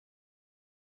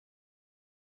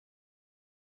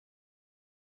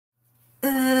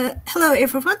Hello,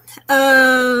 everyone.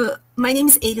 My name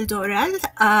is Eylul Dogruel.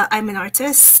 I'm an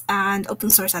artist and open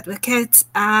source advocate,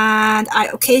 and I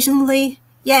occasionally,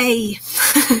 yay,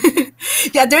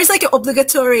 yeah, there's like an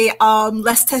obligatory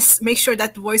let's test, make sure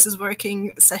that the voice is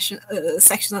working section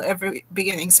at every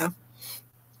beginning. So,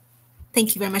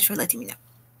 thank you very much for letting me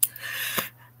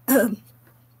know.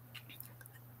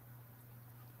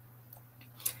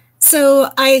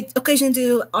 So I occasionally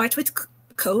do art with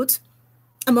code,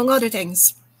 among other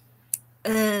things.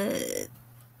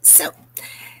 So,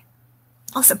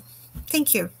 awesome.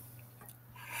 Thank you.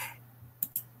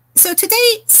 So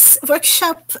today's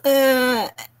workshop,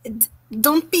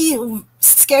 don't be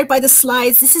scared by the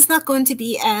slides. This is not going to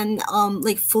be an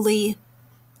like fully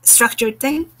structured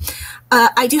thing.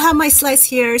 I do have my slides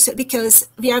here because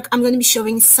I'm going to be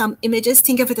showing some images.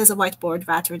 Think of it as a whiteboard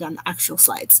rather than actual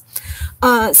slides.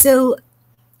 So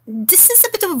this is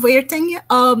a bit of a weird thing.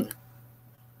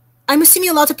 I'm assuming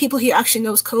a lot of people here actually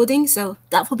knows coding, so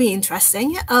that will be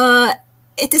interesting. At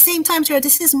the same time, you are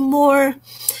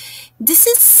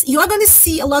going to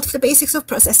see a lot of the basics of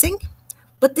processing,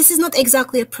 but this is not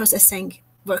exactly a processing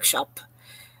workshop.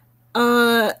 We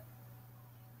are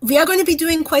going to be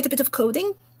doing quite a bit of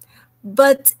coding,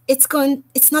 but it's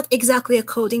not exactly a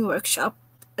coding workshop.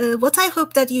 What I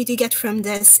hope that you do get from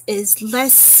this is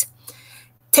less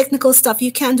technical stuff.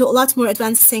 You can do a lot more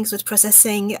advanced things with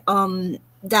processing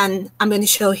than I'm going to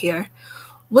show here.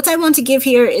 What I want to give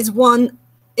here is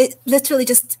literally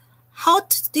just how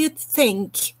do you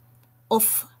think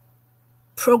of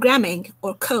programming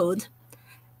or code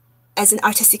as an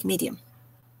artistic medium.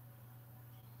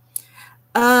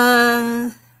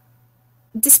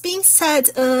 This being said,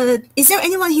 is there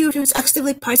anyone here who's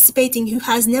actively participating who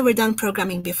has never done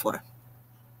programming before?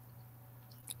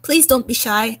 Please don't be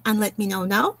shy and let me know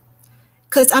now,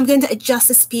 because I'm going to adjust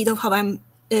the speed of how I'm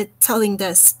telling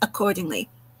this accordingly.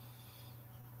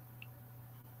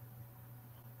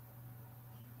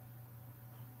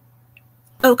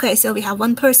 Okay, so we have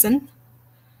one person.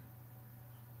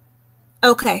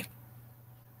 Okay.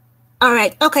 All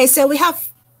right. Okay, so we have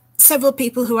several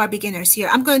people who are beginners here.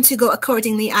 I'm going to go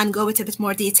accordingly and go with a bit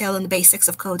more detail on the basics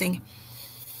of coding.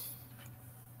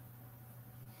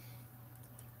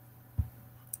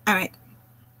 All right.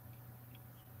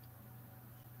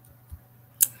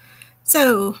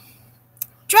 So,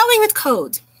 drawing with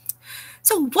code.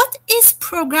 So what is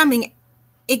programming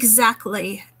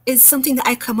exactly is something that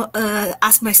I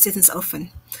ask my students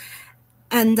often.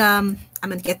 And I'm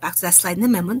going to get back to that slide in a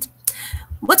moment.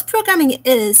 What programming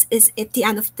is at the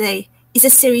end of the day, is a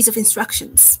series of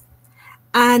instructions.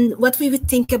 And what we would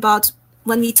think about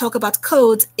when we talk about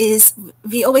code is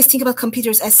we always think about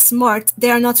computers as smart. They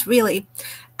are not really.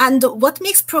 And what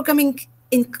makes programming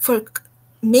for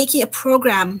making a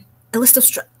program, a list of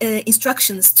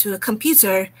instructions to a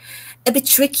computer, a bit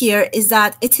trickier is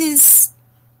that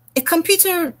a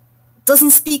computer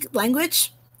doesn't speak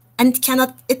language and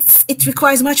it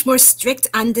requires much more strict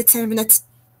and determinate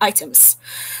items.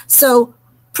 So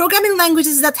programming language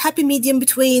is that happy medium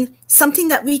between something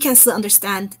that we can still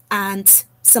understand and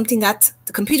something that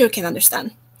the computer can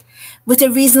understand with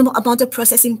a reasonable amount of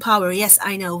processing power. Yes,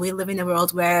 I know we live in a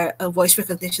world where voice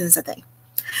recognition is a thing.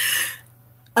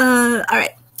 All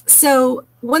right. So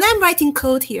when I'm writing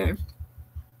code here,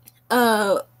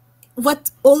 all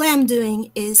I am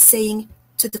doing is saying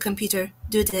to the computer,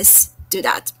 do this, do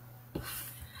that.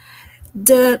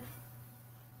 The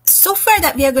software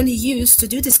that we are going to use to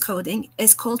do this coding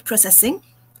is called processing.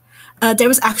 There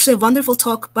was actually a wonderful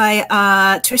talk by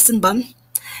Tristan Bunn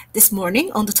this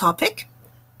morning on the topic.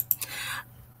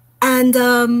 And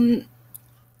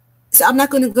so I'm not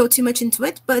going to go too much into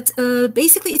it, but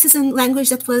basically it is a language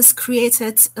that was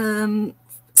created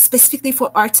specifically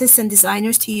for artists and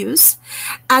designers to use.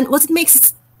 And what it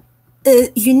makes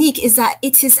it unique is that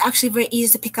it is actually very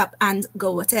easy to pick up and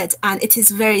go with it. And it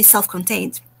is very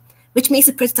self-contained, which makes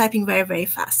the prototyping very, very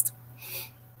fast.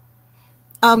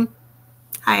 Hi,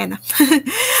 Anna.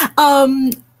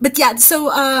 But yeah,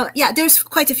 so yeah, there's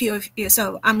quite a few of you,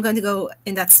 so I'm going to go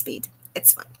in that speed.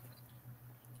 It's fine.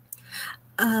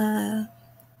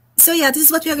 So yeah, this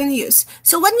is what we are going to use.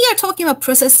 So when we are talking about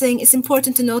processing, it's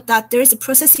important to note that there is a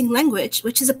processing language,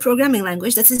 which is a programming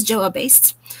language that is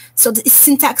Java-based. So the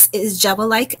syntax is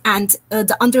Java-like, and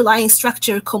the underlying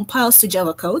structure compiles to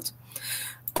Java code.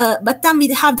 But then we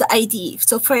have the IDE.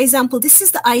 So for example, this is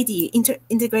the IDE,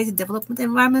 Integrated Development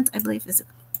Environment, I believe is the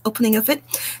opening of it.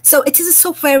 So it is a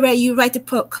software where you write the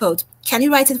code. Can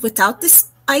you write it without this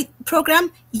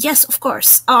program? Yes, of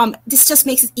course. This just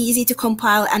makes it easy to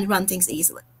compile and run things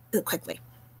quickly.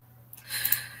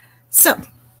 So,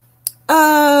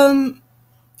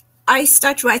 are I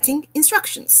start writing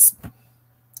instructions.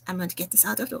 I'm going to get this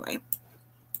out of the way.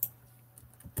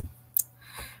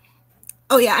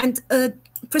 Oh yeah, and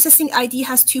processing ID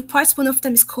has two parts. One of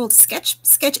them is called sketch.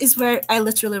 Sketch is where I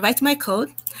literally write my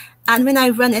code. And when I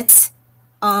run it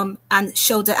and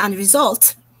show the end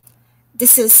result,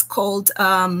 this is called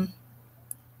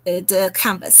the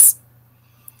canvas.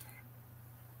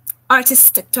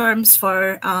 Artistic terms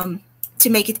for to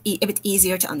make it a bit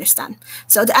easier to understand.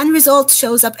 So the end result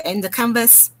shows up in the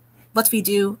canvas. What we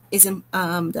do is in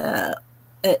the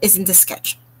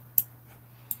sketch.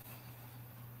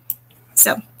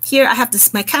 So here I have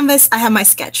my canvas, I have my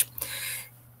sketch.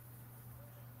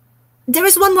 There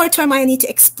is one more term I need to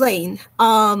explain,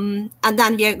 and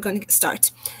then we are going to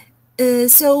start.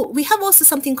 So we have also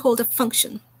something called a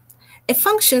function. A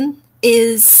function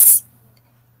is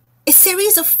a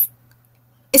series of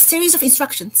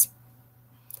instructions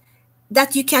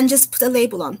that you can just put a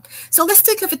label on. So let's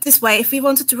think of it this way. If we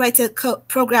wanted to write a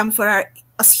program for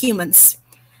us humans,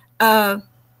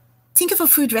 think of a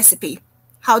food recipe.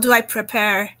 How do I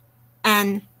prepare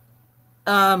an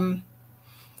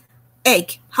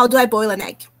egg? How do I boil an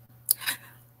egg?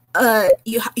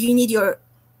 You need your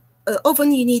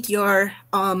oven, you need your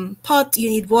pot, you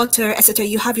need water, etc.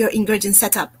 You have your ingredients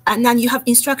set up, and then you have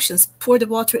instructions. Pour the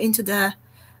water into the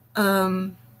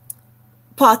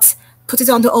pot, put it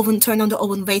on the oven, turn on the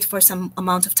oven, wait for some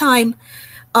amount of time.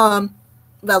 Well,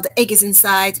 the egg is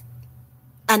inside,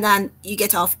 and then you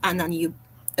get off, and then you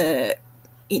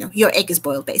know, your egg is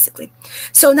boiled, basically.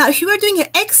 So now if you are doing an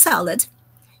egg salad,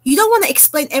 you don't want to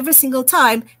explain every single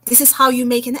time, this is how you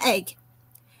make an egg.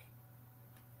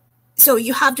 So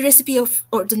you have the recipe of,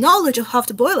 or the knowledge of how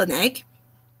to boil an egg.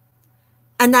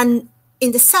 And then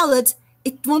in the salad,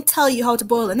 it won't tell you how to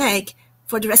boil an egg.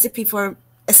 For the recipe for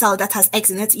a salad that has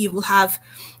eggs in it, you will have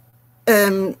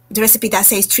the recipe that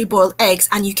says 3 boiled eggs,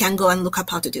 and you can go and look up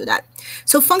how to do that.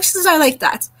 So functions are like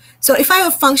that. So if I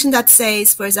have a function that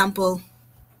says, for example,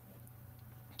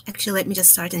 actually, let me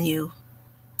just start a new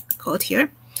code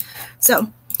here.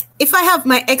 So if I have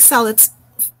my egg salad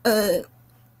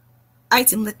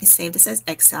item, let me save this as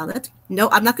egg salad. No,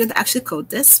 I'm not going to actually code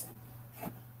this.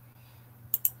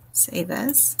 Save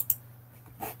as,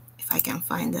 if I can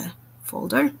find a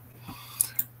folder,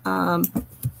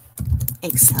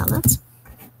 egg salad.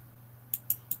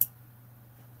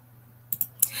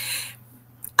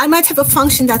 I might have a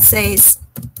function that says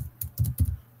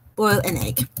boil an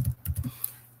egg.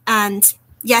 And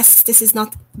yes, this is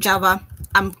not Java.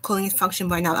 I'm calling it function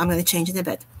by now. I'm going to change it a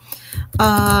bit.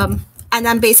 And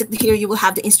then basically here you will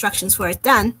have the instructions for it.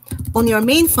 Then on your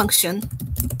main function,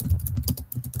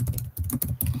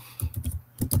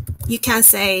 you can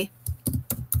say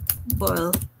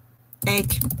boil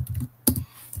egg,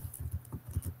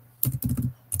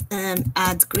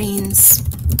 add greens,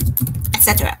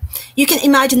 etc. You can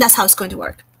imagine that's how it's going to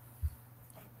work.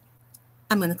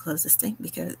 I'm going to close this thing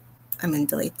because I'm going to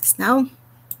delete this now.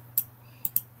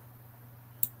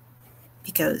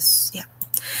 Because, yeah.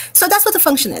 So that's what the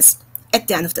function is at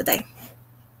the end of the day.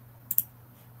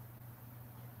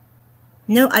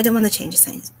 No, I don't want to change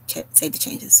say the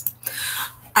changes.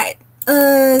 All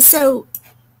right. So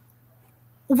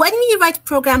when we write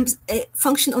programs, a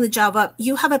function on the Java,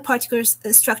 you have a particular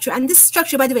structure. And this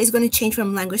structure, by the way, is going to change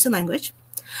from language to language.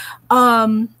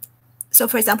 So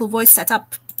for example, voice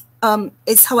setup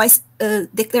is how I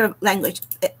declare language,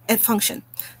 a function.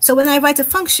 So when I write a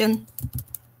function,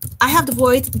 I have the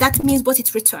void. That means what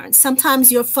it returns.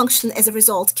 Sometimes your function as a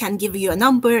result can give you a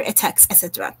number, a text,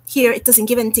 etc. Here it doesn't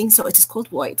give anything, so it is called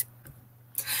void.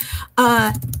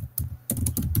 And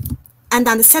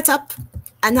then the setup,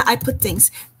 and I put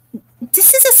things.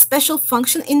 This is a special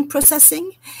function in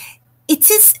processing.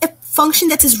 It is a function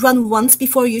that is run once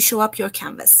before you show up your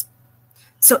canvas.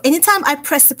 So anytime I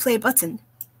press the play button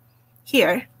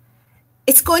here,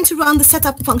 it's going to run the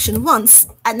setup function once,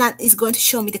 and that is going to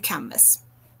show me the canvas.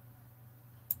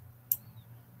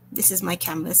 This is my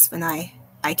canvas when I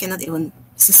cannot even,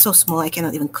 this is so small, I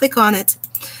cannot even click on it.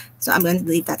 So I'm going to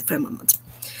leave that for a moment.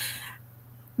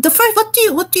 The first,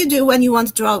 what do you do when you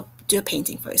want to do a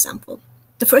painting, for example?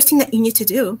 The first thing that you need to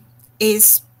do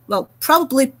is, well,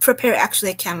 probably prepare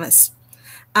actually a canvas.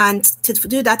 And to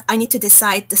do that, I need to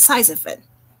decide the size of it.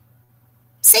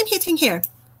 Same thing here.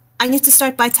 I need to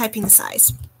start by typing the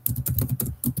size.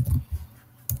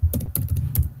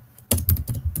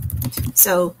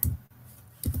 So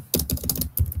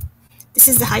this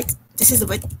is the height, this is the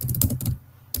width,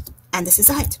 and this is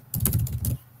the height.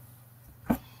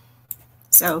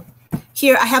 So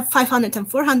here I have 500 and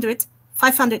 400.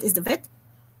 500 is the width,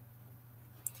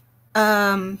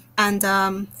 and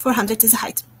 400 is the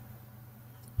height.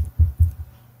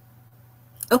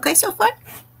 Okay so far?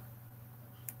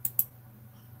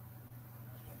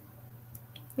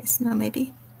 Yes, no,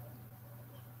 maybe.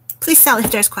 Please tell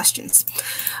if there's questions.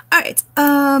 All right.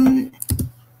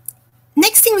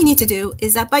 Next thing we need to do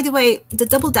is that, by the way, the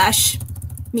double dash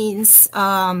means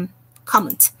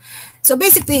comment. So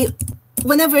basically,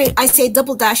 whenever I say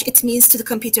double dash, it means to the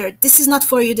computer, this is not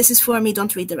for you, this is for me,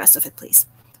 don't read the rest of it, please.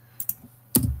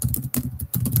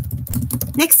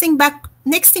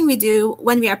 Next thing we do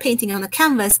when we are painting on a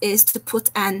canvas is to put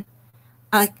a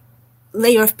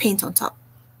layer of paint on top.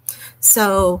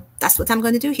 So that's what I'm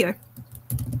going to do here.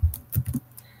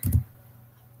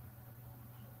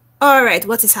 All right,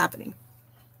 what is happening?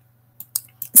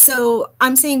 So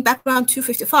I'm saying background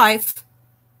 255.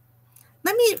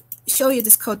 Let me show you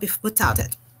this code without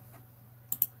it.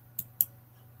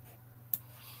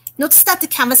 Notice that the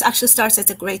canvas actually starts at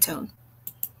a gray tone.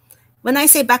 When I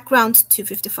say background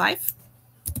 255,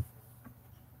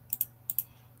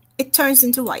 it turns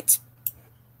into white.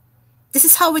 This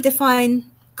is how we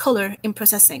define color in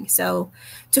processing. So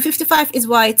 255 is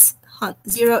white,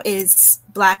 0 is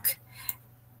black,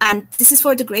 and this is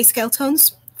for the grayscale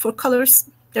tones. For colors,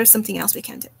 there's something else we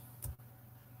can do.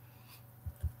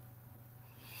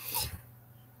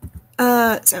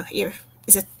 So here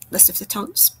is a list of the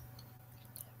tones.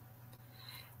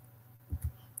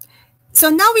 So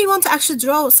now we want to actually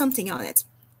draw something on it.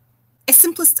 A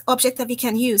simplest object that we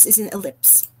can use is an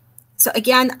ellipse. So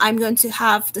again, I'm going to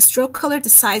have the stroke color, the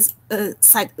size, the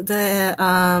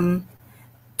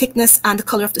thickness and the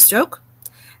color of the stroke,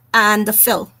 and the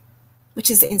fill, which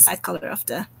is the inside color of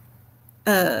the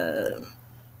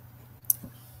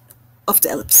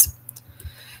ellipse.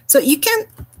 So you can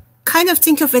kind of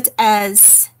think of it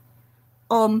as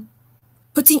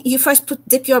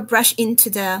dip your brush into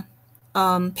the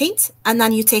paint, and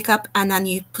then you take up and then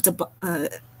you put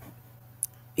the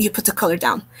color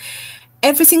down.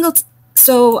 Every single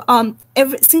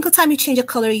time you change a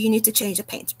color, you need to change the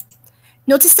paint.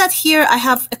 Notice that here I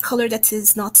have a color that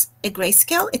is not a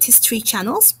grayscale. It is 3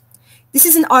 channels. This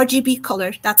is an RGB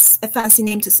color. That's a fancy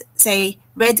name to say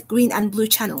red, green, and blue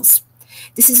channels.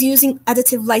 This is using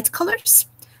additive light colors.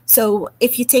 So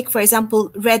if you take, for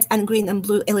example, red and green and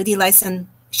blue LED lights and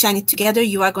shine it together,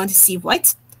 you are going to see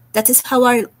white. That is how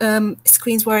our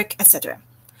screens work, etc.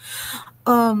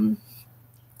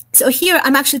 So here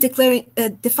I'm actually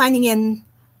defining in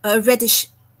a reddish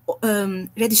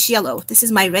yellow. This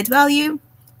is my red value.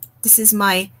 This is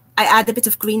I add a bit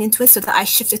of green into it so that I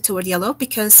shift it toward yellow,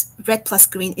 because red plus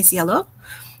green is yellow.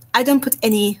 I don't put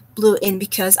any blue in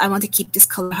because I want to keep this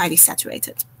color highly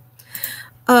saturated.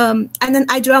 And then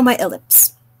I draw my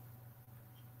ellipse.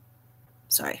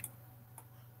 Sorry.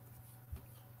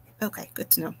 Okay, good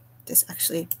to know. This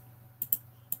actually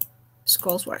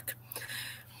scrolls work.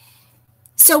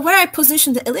 So where I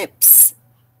position the ellipse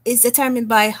is determined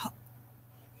by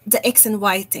the X and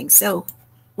Y thing. So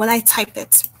when I type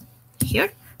it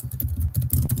here,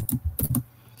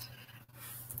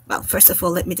 well, first of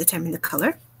all, let me determine the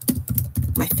color.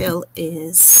 My fill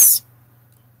is,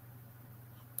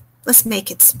 let's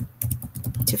make it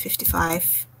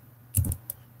 255.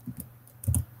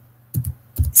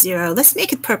 0. Let's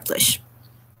make it purplish.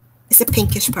 It's a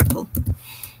pinkish purple.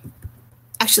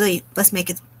 Actually, let's make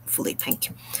it fully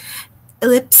pink.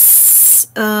 Ellipse.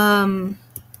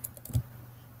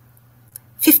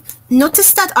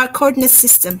 Notice that our coordinate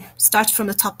system starts from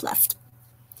the top left.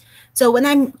 So when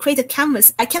I create a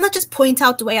canvas, I cannot just point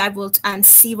out the way I would and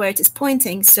see where it is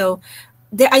pointing. So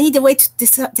I need a way to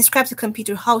describe to the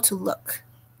computer how to look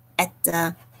at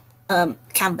the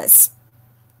canvas.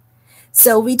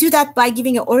 So we do that by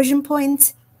giving an origin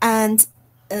point and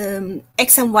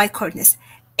X and Y coordinates.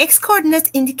 X coordinate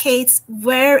indicates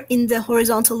where in the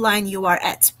horizontal line you are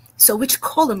at. So which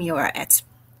column you are at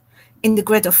in the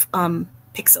grid of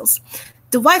pixels.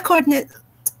 The Y coordinate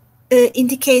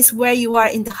indicates where you are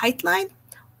in the height line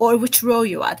or which row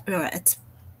you are at,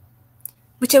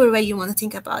 whichever way you want to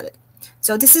think about it.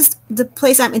 So this is the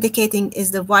place I'm indicating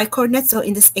is the Y coordinate. So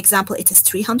in this example, it is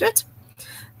 300.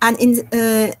 And in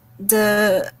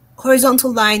the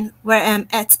horizontal line where I'm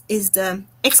at is the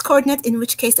X coordinate, in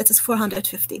which case that is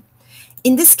 450.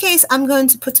 In this case, I'm going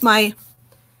to put my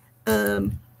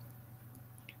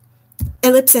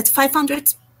ellipse at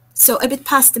 500, so a bit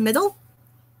past the middle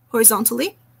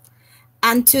horizontally,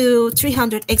 and to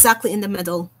 300 exactly in the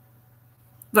middle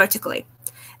vertically.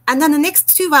 And then the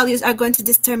next 2 values are going to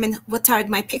determine what are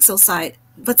my pixel size,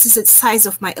 what is the size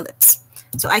of my ellipse.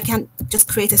 So I can just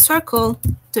create a circle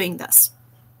doing this.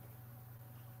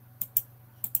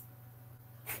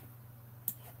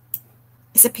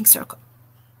 It's a pink circle.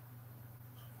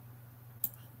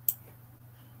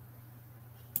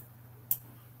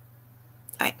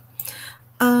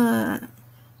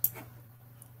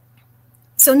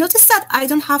 So notice that I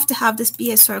don't have to have this be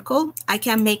a circle. I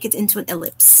can make it into an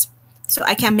ellipse. So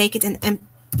I can make it an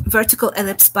vertical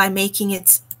ellipse by making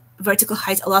its vertical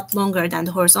height a lot longer than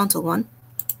the horizontal one.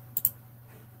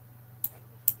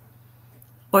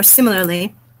 Or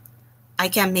similarly, I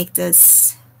can make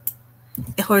this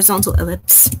a horizontal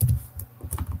ellipse.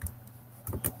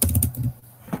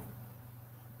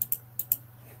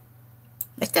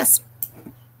 Like this.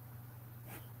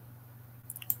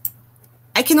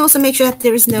 I can also make sure that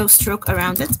there is no stroke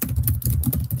around it.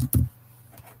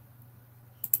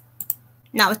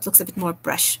 Now it looks a bit more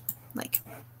brush-like.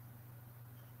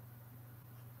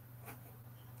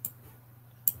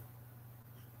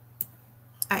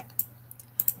 All right.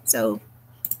 So,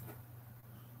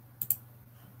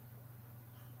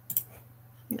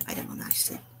 no, I don't want to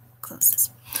actually close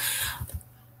this.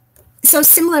 So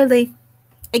similarly,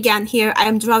 again, here I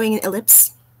am drawing an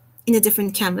ellipse in a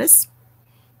different canvas.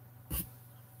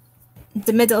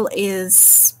 The middle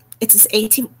is, it is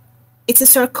 80. It's a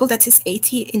circle that is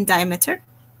 80 in diameter.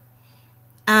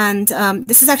 And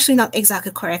this is actually not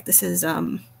exactly correct. This is,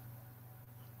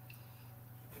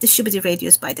 this should be the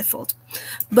radius by default.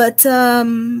 But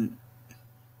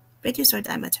radius or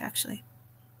diameter, actually?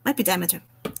 Might be diameter.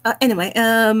 Anyway,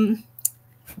 one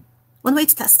way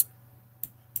to test.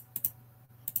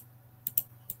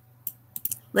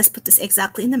 Let's put this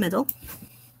exactly in the middle.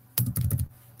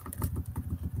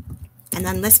 And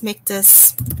then let's make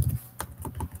this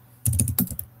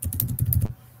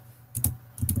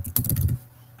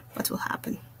what will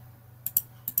happen?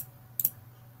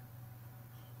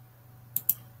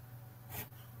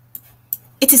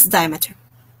 It is diameter.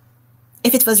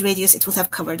 If it was radius, it would have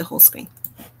covered the whole screen.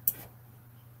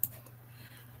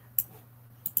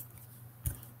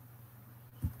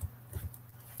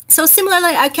 So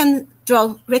similarly, I can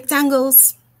draw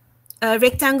rectangles.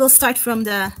 Rectangles start from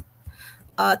the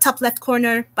top left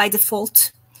corner by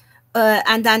default,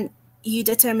 and then you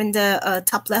determine the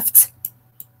top left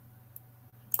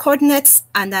coordinates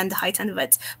and then the height and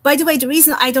width. By the way, the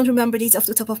reason I don't remember these off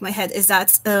the top of my head is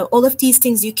that all of these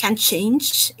things you can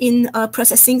change in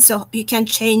processing. So you can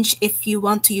change if you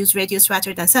want to use radius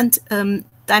rather than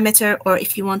diameter, or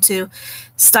if you want to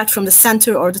start from the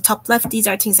center or the top left. These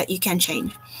are things that you can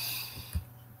change.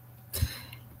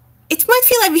 It might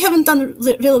feel like we haven't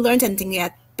really learned anything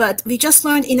yet, but we just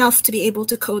learned enough to be able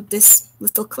to code this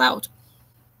little cloud.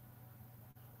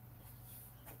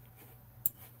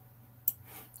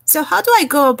 So how do I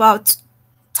go about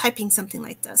typing something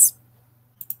like this?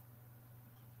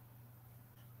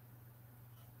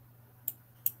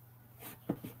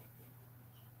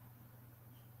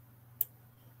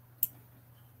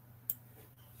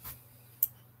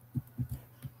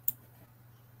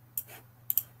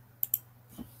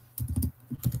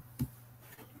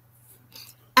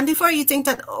 And before you think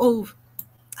that, oh,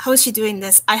 how is she doing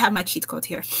this? I have my cheat code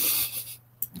here.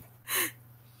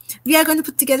 We are going to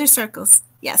put together circles.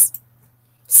 Yes.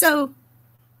 So,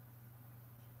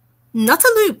 not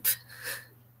a loop.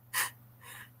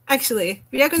 Actually,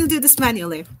 we are going to do this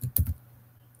manually.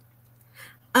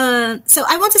 So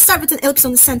I want to start with an ellipse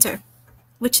on the center,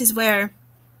 which is where,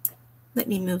 let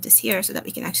me move this here so that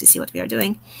we can actually see what we are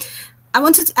doing. I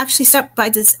want to actually start by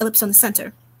this ellipse on the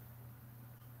center.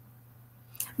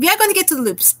 We are going to get to the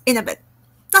loops in a bit.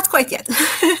 Not quite yet.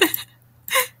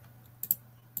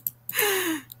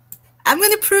 I'm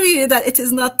going to prove you that it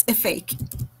is not a fake.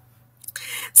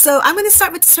 So I'm going to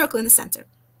start with the circle in the center.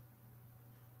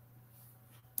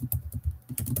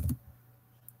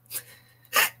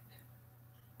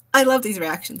 I love these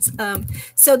reactions.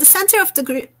 So the center of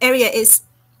the area is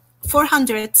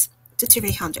 400 to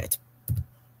 300.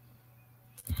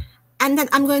 And then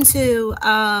I'm going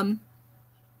to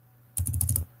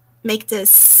make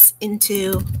this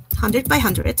into 100 by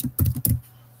 100.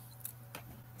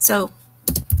 So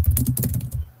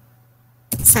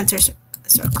center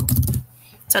circle.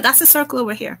 So that's the circle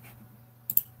over here.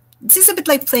 This is a bit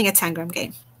like playing a tangram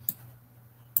game.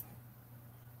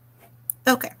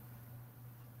 Okay.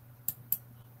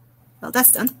 Well,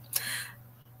 that's done.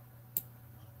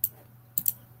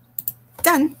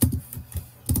 Done.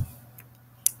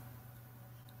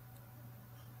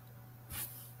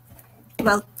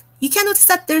 Well, you can notice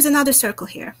that there's another circle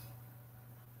here.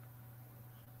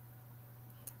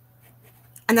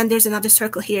 And then there's another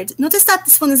circle here. Notice that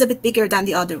this one is a bit bigger than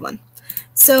the other one.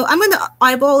 So I'm going to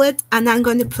eyeball it, and I'm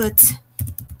going to put...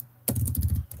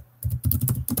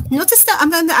 Notice that I'm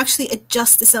going to actually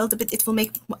adjust this a little bit. It will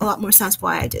make a lot more sense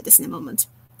why I did this in a moment.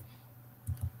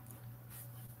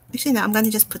 Actually, no, I'm going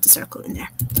to just put the circle in there.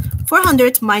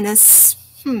 400 minus...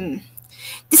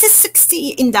 This is 60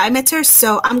 in diameter,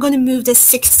 so I'm going to move this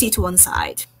 60 to one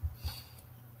side.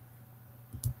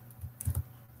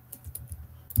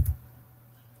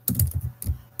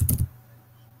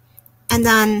 and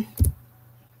then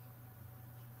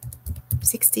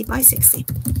 60 by 60.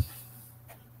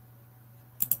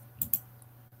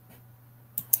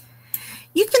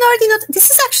 You can already note this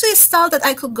is actually a style that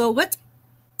I could go with.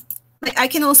 Like I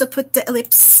can also put the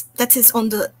ellipse that is on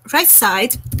the right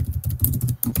side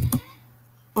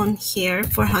on here,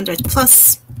 400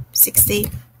 plus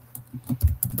 60,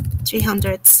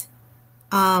 300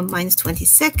 minus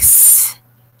 26,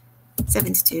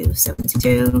 72,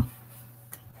 72.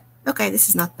 Okay, this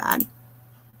is not bad.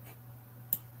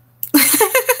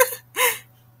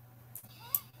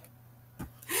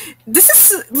 This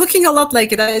is looking a lot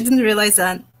like it. I didn't realize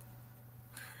that.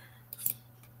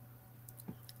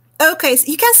 Okay, so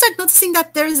you can start noticing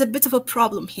that there is a bit of a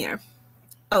problem here.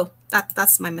 Oh,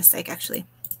 that's my mistake, actually.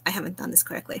 I haven't done this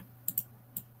correctly.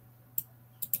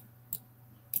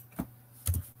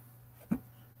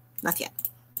 Not yet.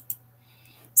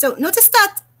 So notice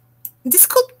that this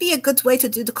could be a good way to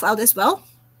do the cloud as well.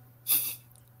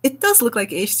 It does look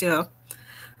like H2O.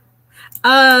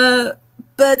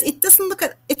 But it doesn't look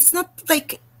at, it's not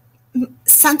like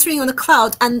centering on a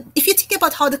cloud. And if you think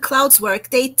about how the clouds work,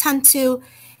 they tend to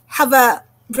have a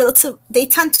relative, they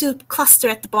tend to cluster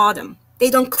at the bottom. They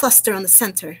don't cluster on the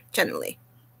center generally.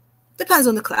 Depends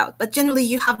on the cloud, but generally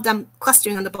you have them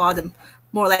clustering on the bottom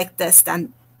more like this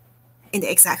than in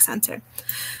the exact center.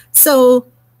 So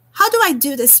how do I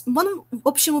do this? One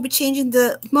option will be changing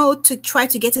the mode to try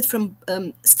to get it from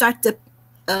start the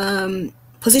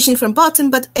position from bottom.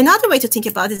 But another way to think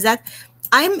about it is that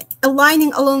I'm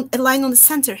aligning along a line on the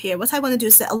center here. What I want to do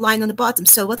is align on the bottom.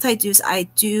 So what I do is I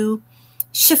do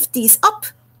shift these up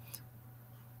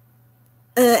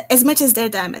as much as their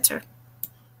diameter,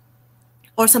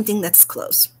 or something that's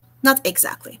close, not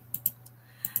exactly.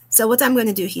 So what I'm going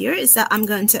to do here is that I'm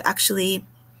going to actually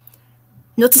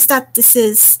notice that this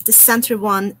is the center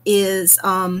one is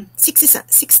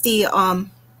 60. I'm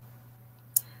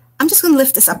just going to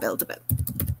lift this up a little bit.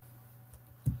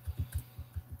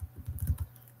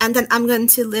 And then I'm going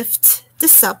to lift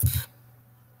this up,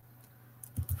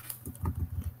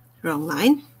 wrong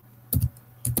line,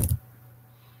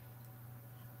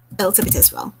 a little bit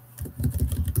as well.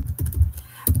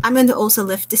 I'm going to also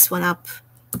lift this one up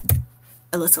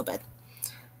a little bit.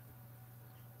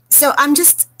 So I'm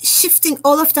just shifting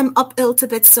all of them up a little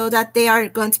bit so that they are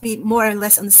going to be more or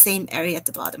less on the same area at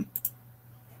the bottom.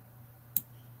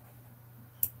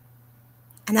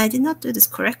 And I did not do this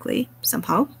correctly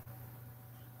somehow.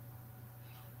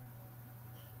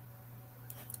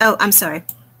 Oh, I'm sorry.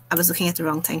 I was looking at the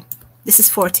wrong thing. This is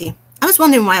 40. I was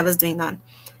wondering why I was doing that.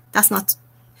 That's not.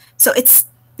 So it's,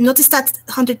 notice that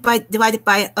 100 divided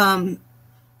by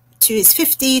 2 is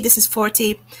 50. This is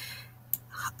 40.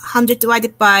 100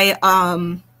 divided by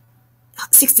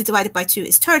 60 divided by 2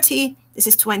 is 30. This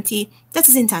is 20. That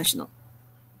is intentional.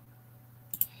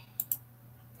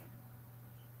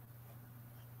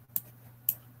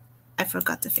 I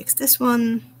forgot to fix this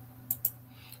one.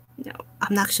 No,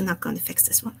 I'm actually not going to fix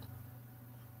this one.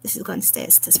 This is going to stay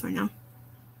as this for now.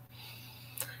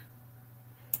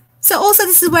 So also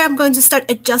this is where I'm going to start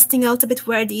adjusting a little bit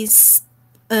where these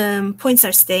points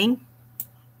are staying.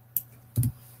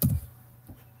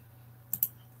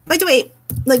 By the way,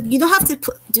 like you don't have to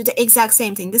do the exact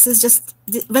same thing. This is just,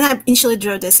 when I initially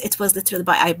drew this, it was literally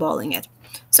by eyeballing it.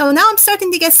 So now I'm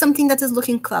starting to get something that is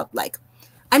looking cloud-like.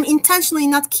 I'm intentionally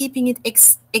not keeping it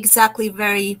exactly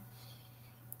very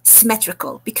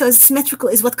symmetrical, because symmetrical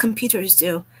is what computers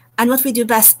do. And what we do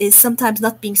best is sometimes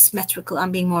not being symmetrical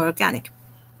and being more organic.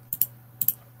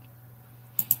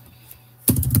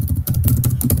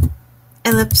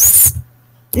 Ellipse.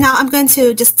 Now I'm going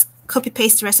to just copy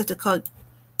paste the rest of the code.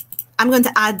 I'm going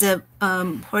to add the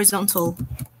horizontal,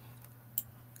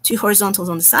 2 horizontals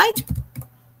on the side.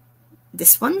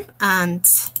 This one, and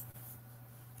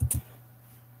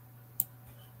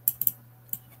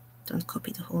don't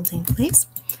copy the whole thing, please.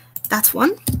 That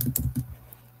one.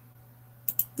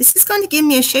 This is going to give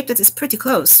me a shape that is pretty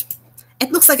close.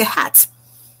 It looks like a hat.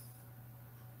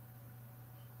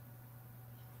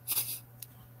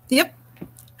 Yep.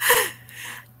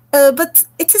 But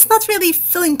it is not really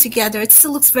filling together. It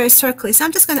still looks very circly. So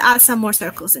I'm just going to add some more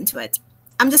circles into it.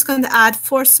 I'm just going to add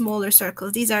 4 smaller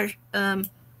circles. These are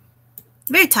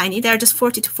very tiny. They're just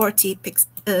 40 to 40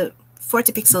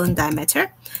 pixel in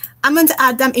diameter. I'm going to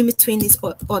add them in between these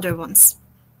other ones.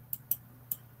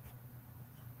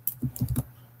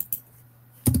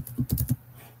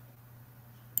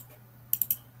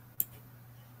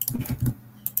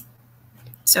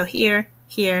 So here,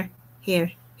 here,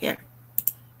 here, here.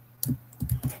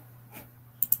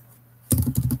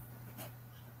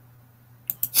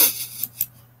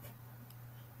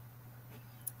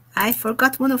 I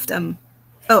forgot one of them.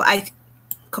 Oh, I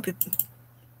copy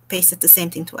pasted the same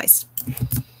thing twice.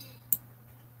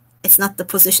 It's not the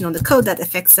position on the code that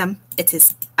affects them. It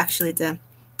is actually the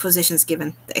positions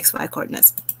given the XY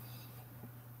coordinates.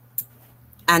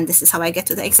 And this is how I get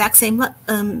to the exact same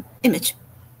image.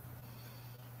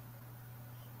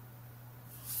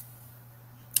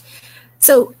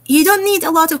 So you don't need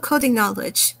a lot of coding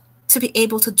knowledge to be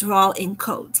able to draw in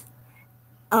code.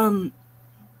 And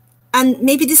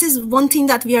maybe this is one thing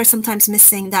that we are sometimes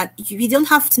missing, that we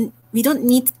don't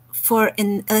need for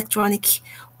an electronic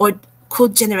or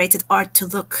code generated art to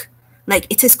look like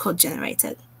it is code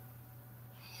generated.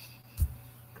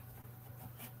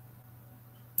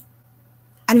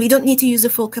 And we don't need to use the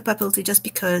full capability just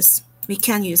because we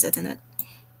can use it in it.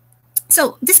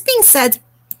 So this being said,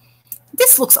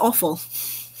 this looks awful.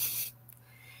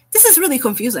 This is really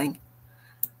confusing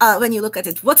when you look at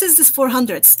it. What is this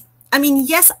 400s? I mean,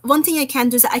 yes, one thing I can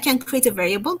do is I can create a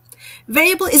variable.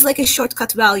 Variable is like a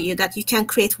shortcut value that you can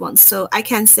create once. So I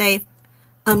can say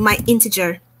my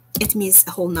integer, it means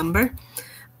a whole number.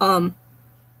 Cloud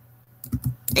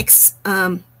X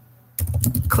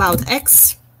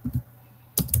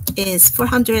is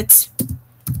 400,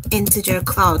 integer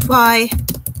cloud Y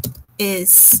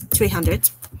is 300.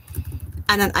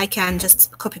 And then I can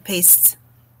just copy paste,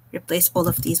 replace all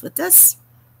of these with this.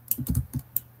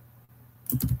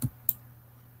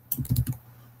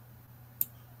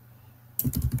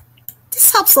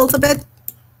 This helps a little bit.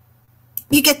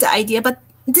 You get the idea, but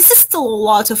this is still a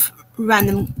lot of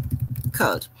random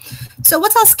code. So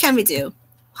what else can we do?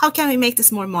 How can we make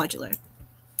this more modular?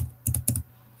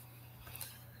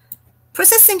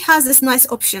 Processing has this nice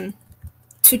option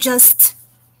to just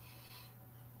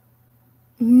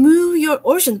move your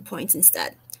origin point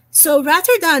instead. So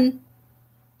rather than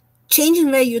changing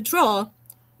where you draw,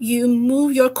 you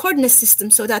move your coordinate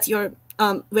system so that your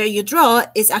where you draw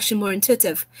is actually more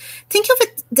intuitive. Think of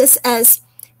this as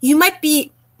you might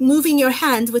be moving your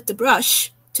hand with the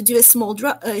brush to do a small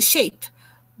shape,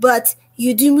 but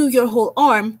you do move your whole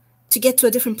arm to get to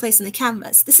a different place in the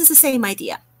canvas. This is the same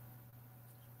idea.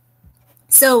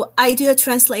 So I do a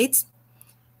translate.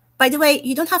 By the way,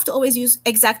 you don't have to always use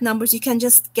exact numbers. You can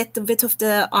just get the width of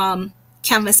the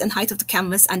canvas and height of the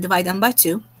canvas and divide them by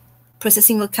 2.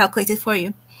 Processing will calculate it for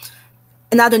you.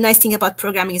 Another nice thing about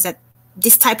programming is that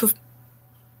this type of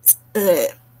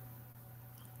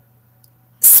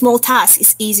small task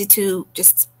is easy to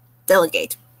just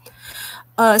delegate.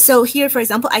 So here, for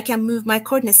example, I can move my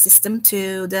coordinate system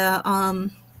to the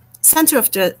center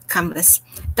of the canvas.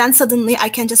 Then suddenly I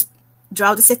can just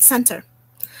draw this at center.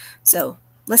 So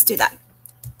let's do that.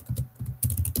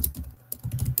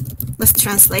 Let's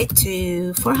translate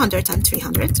to 400 and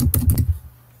 300.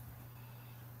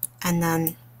 And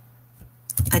then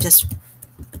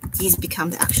these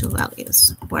become the actual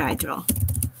values where I draw.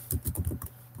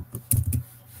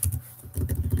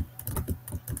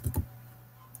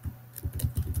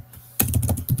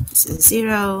 This is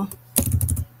 0.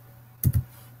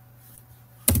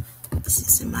 This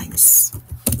is a minus.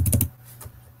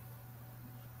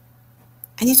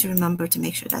 I need to remember to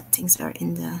make sure that things are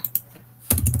in the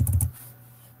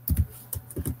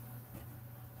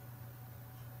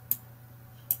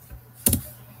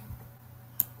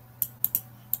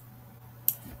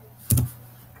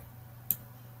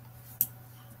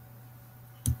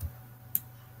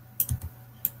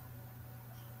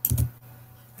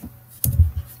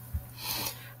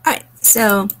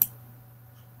So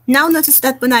now notice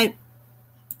that when I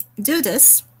do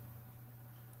this,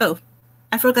 oh,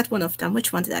 I forgot one of them.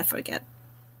 Which one did I forget?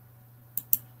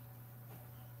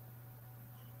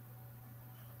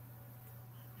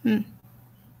 On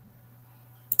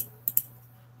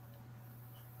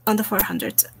the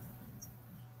 400.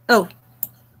 Oh,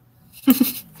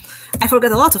 I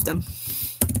forgot a lot of them.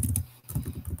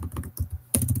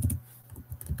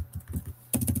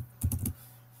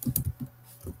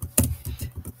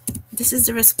 This is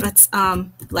the risk that's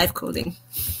live coding.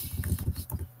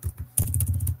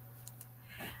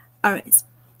 All right,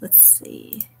 let's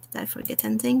see. Did I forget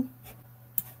anything?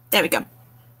 There we go.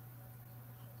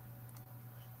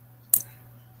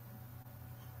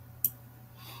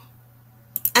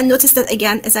 And notice that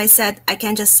again, as I said, I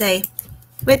can just say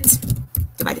width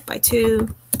divided by 2,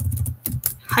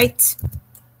 height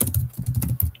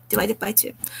divided by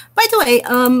 2. By the way,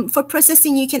 for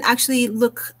processing, you can actually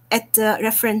look at the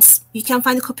reference. You can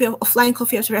find a offline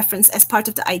copy of the reference as part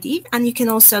of the ID, and you can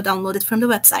also download it from the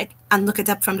website and look it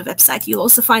up from the website. You'll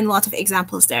also find a lot of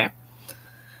examples there.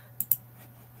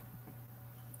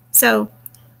 So,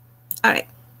 all right.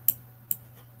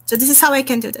 So this is how I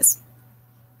can do this.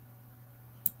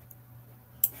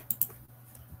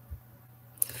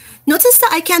 Notice that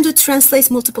I can do translate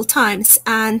multiple times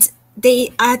and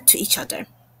they add to each other.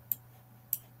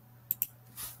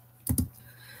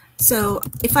 So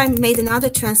if I made another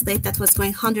translate that was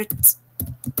going 100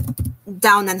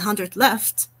 down and 100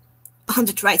 left,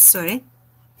 100 right, sorry,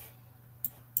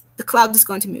 the cloud is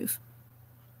going to move.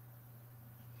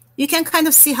 You can kind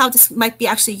of see how this might be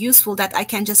actually useful, that I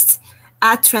can just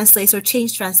add translates or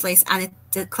change translates and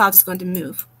the cloud is going to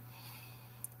move.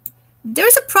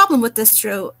 There's a problem with this,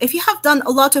 though. If you have done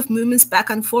a lot of movements back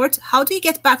and forth, how do you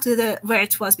get back to where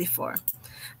it was before?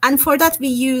 And for that, we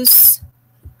use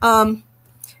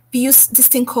this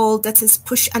thing called, that is,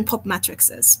 push and pop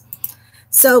matrices.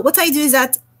 So what I do is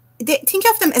that, think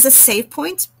of them as a save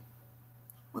point.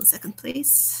 1 second,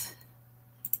 please.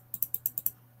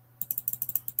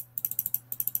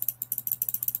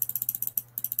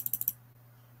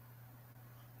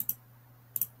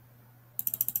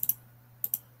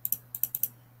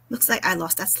 Looks like I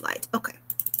lost that slide. Okay.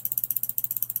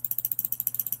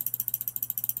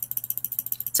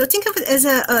 So think of it as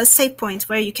a save point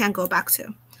where you can go back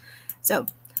to. So,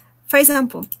 for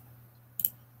example,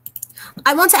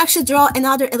 I want to actually draw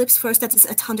another ellipse first that is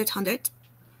at 100, 100.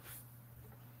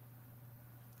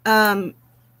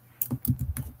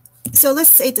 So let's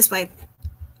say it this way.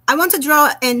 I want to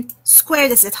draw a square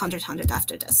that's at 100, 100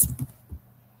 after this.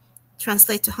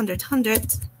 Translate to 100,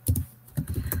 100.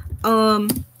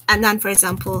 And then, for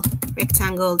example,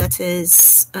 rectangle that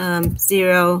is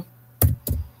 0,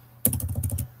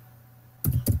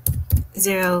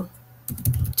 0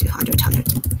 to 100,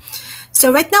 100.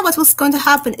 So right now what's going to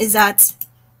happen is that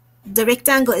the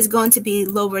rectangle is going to be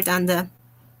lower than the,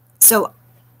 so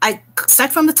I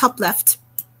start from the top left,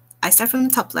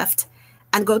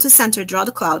 and go to center, draw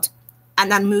the cloud, and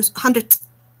then move 100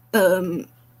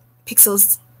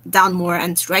 pixels down more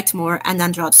and right more, and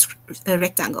then draw the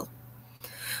rectangle.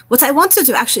 What I want to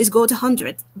do actually is go to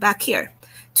 100 back here.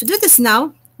 To do this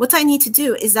now, what I need to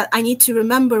do is that I need to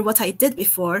remember what I did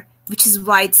before, which is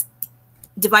width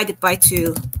divided by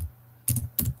 2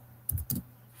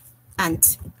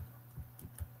 and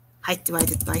height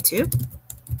divided by 2.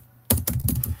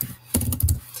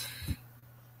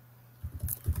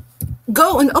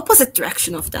 Go in opposite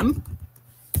direction of them.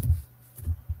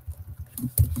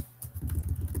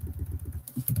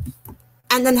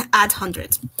 And then add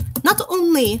 100. Not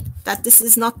only that this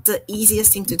is not the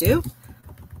easiest thing to do,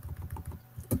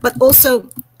 but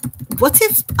also, what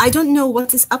if I don't know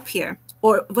what is up here?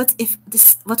 Or what if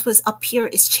what was up here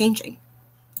is changing?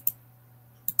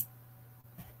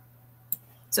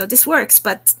 So this works,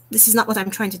 but this is not what I'm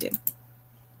trying to do.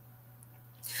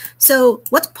 So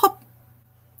what pop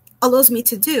allows me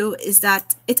to do is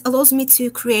that it allows me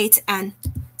to create an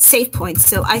save point.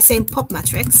 So I say pop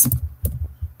matrix.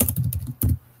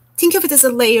 Think of it as a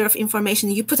layer of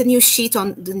information. You put a new sheet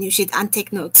on the new sheet and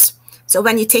take notes. So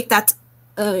when you take that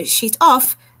sheet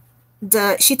off,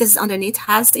 the sheet that is underneath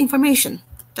has the information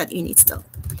that you need still.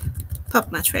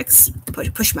 Pop matrix,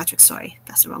 push matrix, sorry,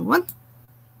 that's the wrong one.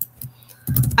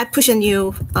 I push a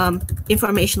new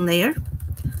information layer.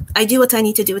 I do what I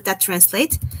need to do with that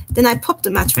translate. Then I pop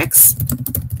the matrix.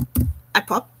 I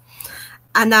pop,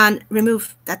 and then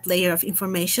remove that layer of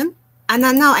information. And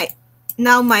then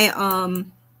now my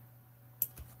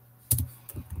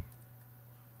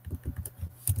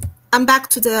I'm back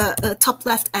to the top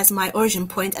left as my origin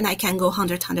point, and I can go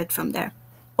 100, 100 from there,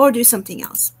 or do something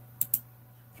else.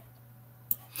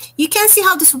 You can see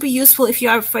how this will be useful if you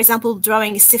are, for example,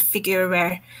 drawing a stiff figure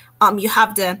where you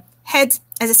have the head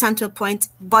as a central point,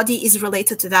 body is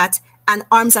related to that, and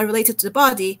arms are related to the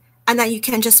body, and then you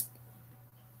can just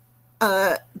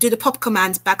do the pop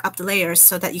command back up the layers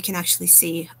so that you can actually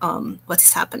see what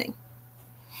is happening.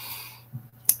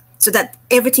 So that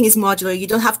everything is modular. You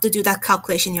don't have to do that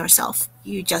calculation yourself.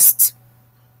 You just,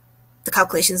 the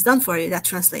calculation is done for you, that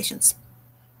translations.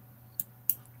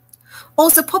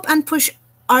 Also, pop and push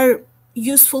are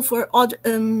useful for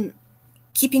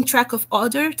keeping track of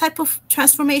other type of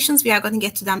transformations. We are going to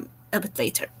get to them a bit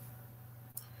later.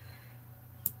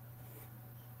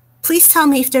 Please tell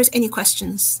me if there's any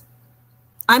questions.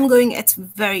 I'm going at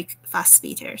very fast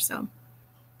speed here, so.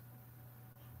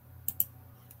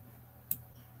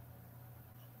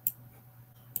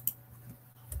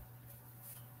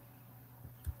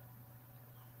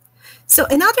 So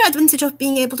another advantage of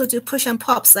being able to do push and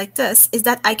pops like this is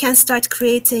that I can start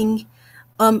creating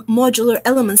modular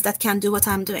elements that can do what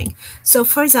I'm doing. So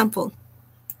for example,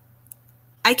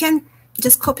 I can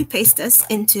just copy paste this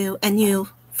into a new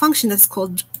function that's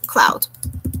called cloud.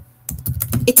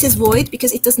 It is void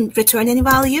because it doesn't return any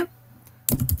value.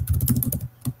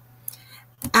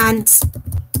 And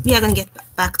we are going to get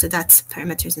back to that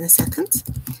parameters in a second.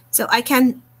 So I can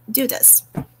do this.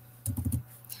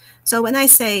 So when I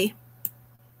say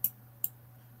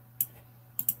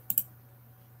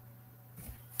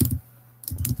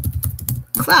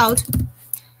cloud,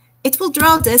 it will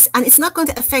draw this, and it's not going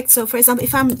to affect. So for example,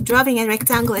 if I'm drawing a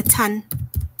rectangle at 10,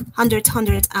 100,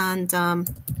 100, and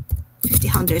 50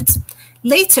 hundredths,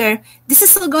 later this is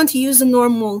still going to use the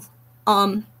normal,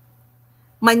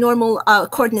 my normal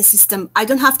coordinate system. I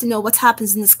don't have to know what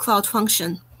happens in this cloud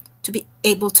function to be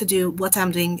able to do what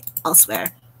I'm doing elsewhere.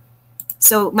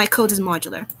 So my code is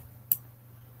modular.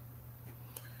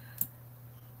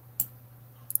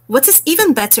 What is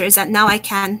even better is that now I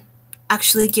can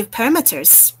actually give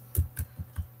parameters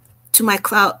to my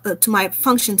cloud, to my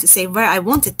function, to say where I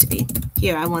want it to be.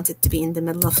 Here I want it to be in the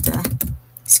middle of the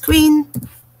screen.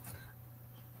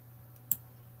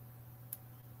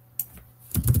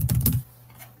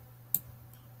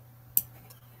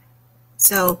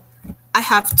 So I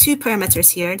have two parameters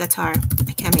here that are,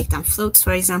 I can make them floats,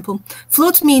 for example.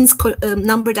 Float means a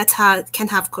number that can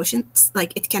have quotients,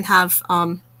 like it can have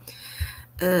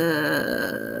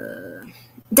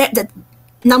that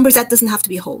numbers that doesn't have to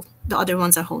be whole. The other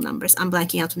ones are whole numbers. I'm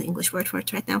blanking out on the English word for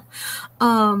it right now.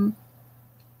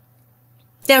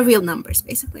 They're real numbers,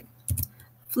 basically.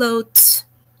 Float,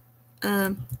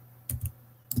 cloud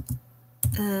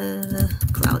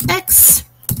X,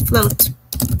 float,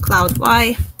 cloud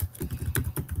Y,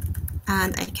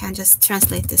 and I can just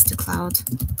translate this to cloud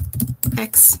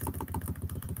X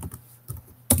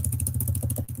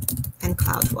and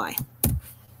cloud Y.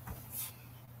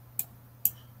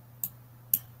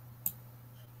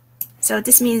 So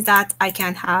this means that I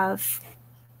can have,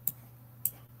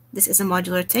 this is a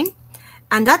modular thing.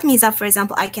 And that means that, for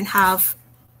example, I can have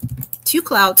two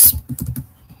clouds,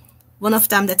 one of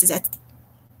them that is at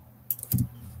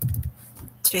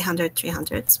 300,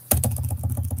 300,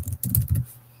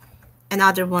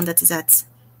 another one that is at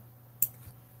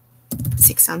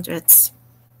 600.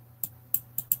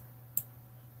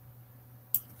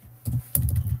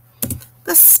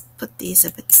 Let's put these a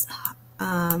bit,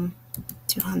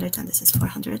 200, and this is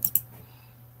 400.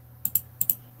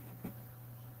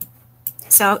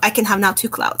 So I can have now two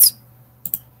clouds.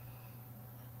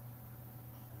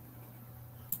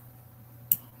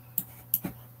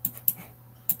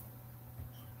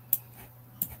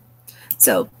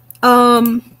 So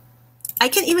I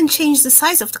can even change the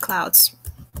size of the clouds.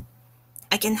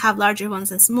 I can have larger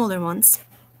ones and smaller ones.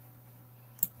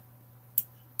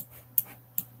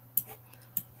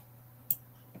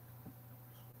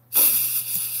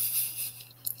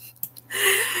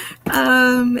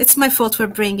 It's my fault for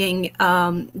bringing,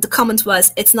 the comment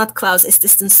was, it's not clouds, it's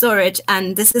distance storage.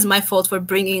 And this is my fault for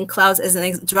bringing clouds as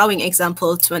a drawing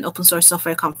example to an open source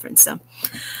software conference.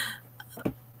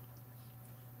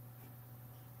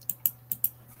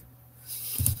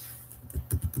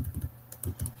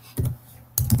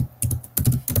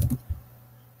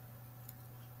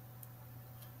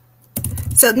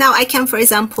 So now I can, for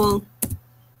example,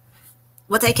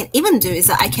 what I can even do is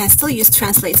that I can still use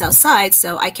translates outside.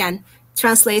 So I can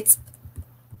translate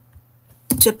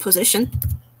to position.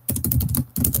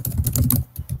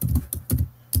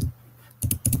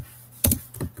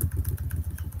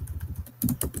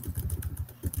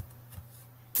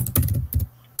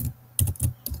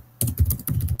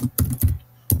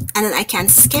 And then I can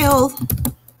scale.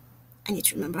 I need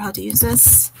to remember how to use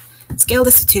this. Scale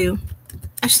this to 2.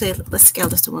 Actually, let's scale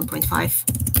this to 1.5.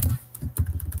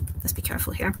 Let's be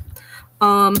careful here.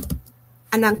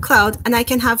 And then cloud, and I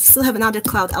can still have another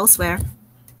cloud elsewhere.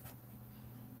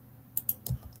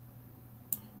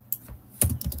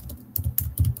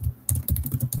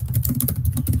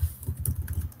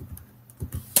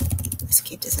 Let's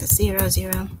keep this at 0,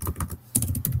 0.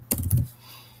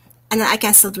 And then I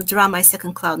can still draw my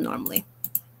second cloud normally.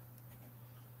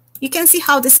 You can see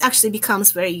how this actually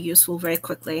becomes very useful very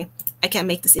quickly. I can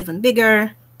make this even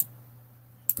bigger.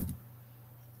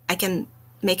 I can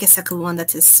make a second one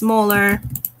that is smaller.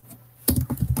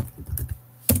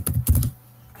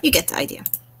 You get the idea.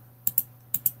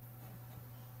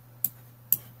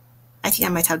 I think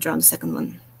I might have drawn the second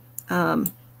one.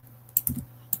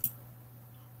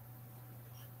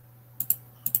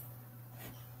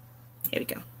 Here we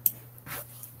go.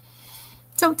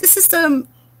 So this is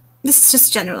just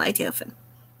a general idea of it.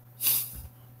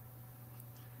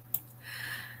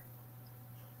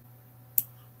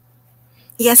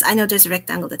 Yes, I know there's a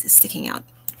rectangle that is sticking out.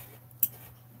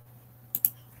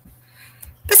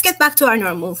 Let's get back to our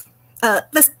normal.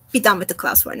 Let's be done with the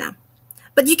class for now.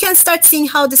 But you can start seeing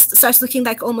how this starts looking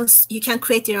like almost you can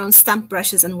create your own stamp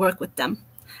brushes and work with them.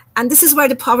 And this is where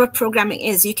the power of programming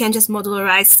is. You can just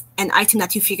modularize an item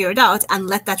that you figured out and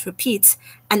let that repeat,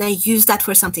 and then use that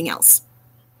for something else.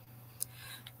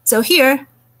 So here,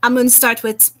 I'm going to start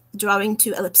with drawing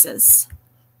 2 ellipses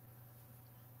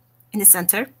in the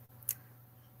center.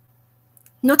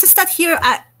 Notice that here,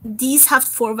 these have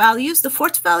 4 values. The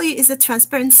 4th value is the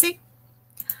transparency.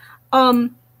 The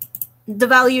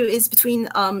value is between,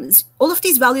 all of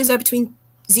these values are between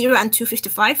 0 and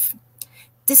 255.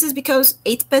 This is because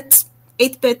 8 bits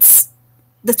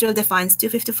literally defines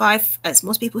 255, as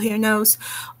most people here knows.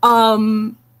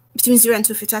 Between 0 and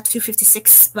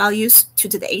 256 values, 2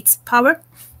 to the 8th power.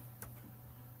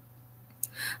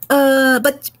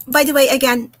 But by the way,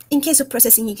 again, in case of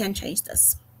processing, you can change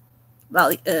this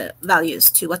values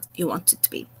to what you want it to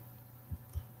be.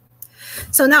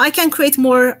 So now I can create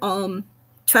more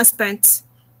transparent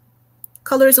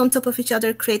colors on top of each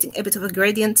other, creating a bit of a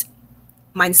gradient,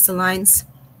 minus the lines.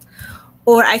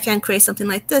 Or I can create something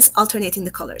like this, alternating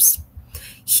the colors.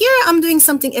 Here I'm doing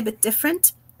something a bit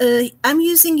different. You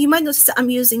might notice that I'm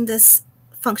using this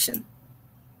function.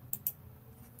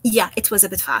 Yeah, it was a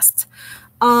bit fast.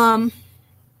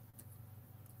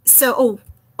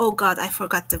 Oh God, I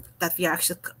forgot that we are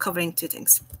actually covering 2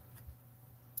 things.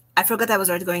 I forgot I was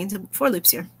already going into for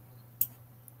loops here.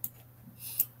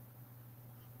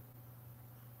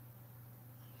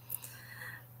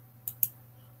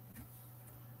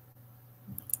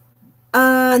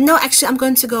 No, actually, I'm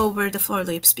going to go over the for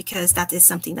loops because that is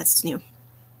something that's new.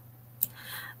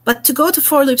 But to go to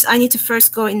for loops, I need to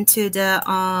first go into the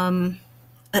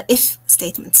if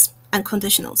statements and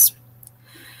conditionals.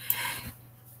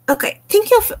 Okay, think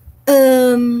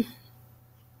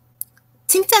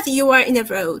that you are in a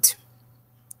road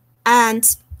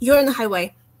and you're on a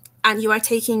highway and you are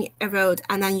taking a road,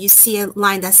 and then you see a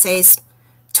line that says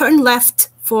turn left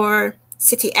for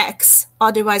city X,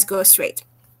 otherwise go straight.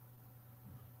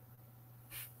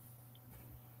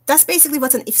 That's basically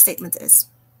what an if statement is.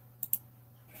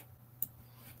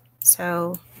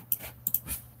 So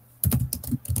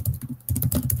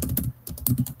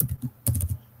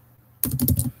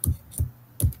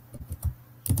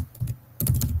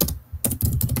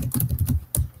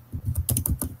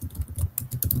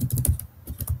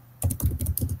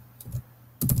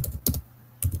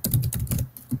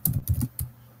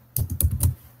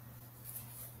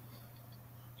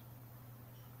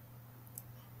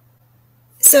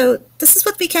this is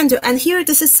what we can do. And here,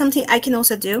 this is something I can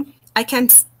also do. I can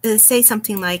say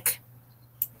something like,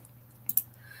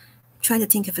 I'm trying to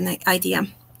think of an idea.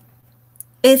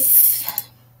 If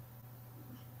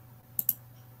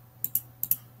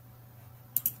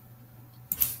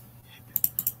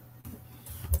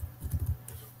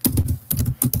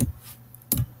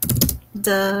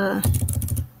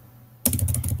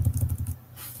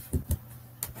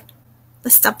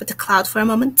let's stop with the cloud for a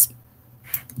moment.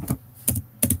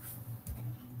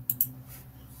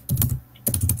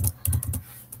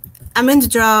 I'm going to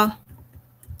draw,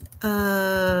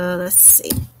 let's see.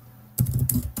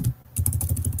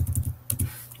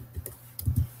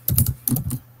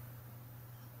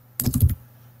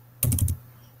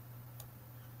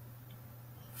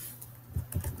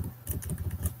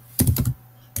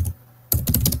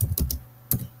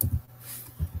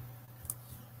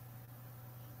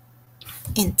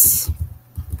 Int.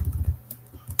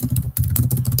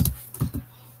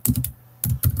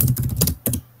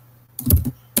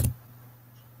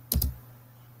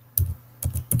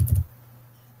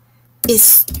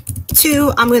 Is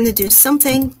 2, I'm going to do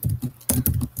something,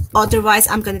 otherwise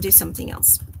I'm going to do something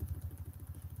else.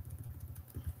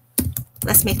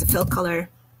 Let's make the fill color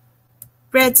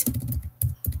red,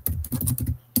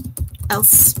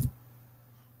 else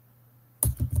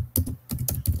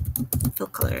fill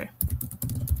color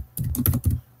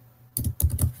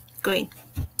green.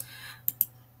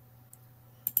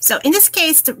 So in this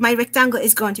case, my rectangle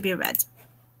is going to be red.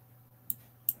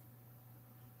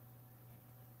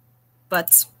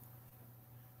 But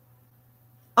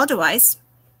otherwise,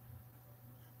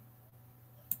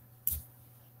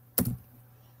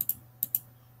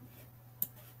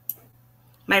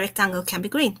 my rectangle can be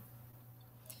green.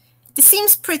 This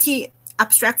seems pretty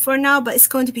abstract for now, but it's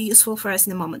going to be useful for us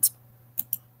in a moment.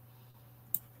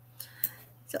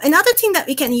 So another thing that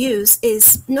we can use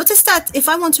is, notice that if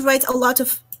I want to write a lot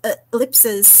of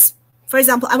ellipses, for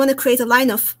example, I want to create a line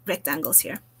of rectangles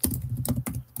here.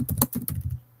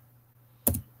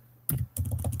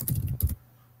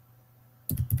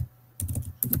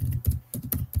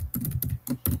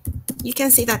 You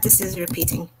can see that this is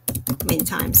repeating many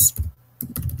times.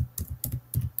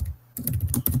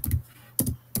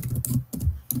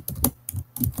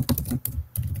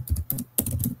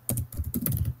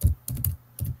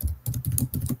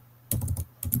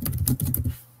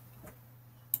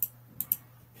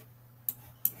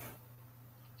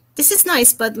 this is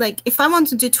nice, but like if I want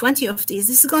to do 20 of these,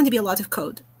 this is going to be a lot of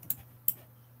code.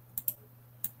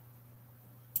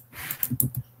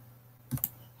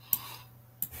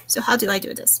 So how do I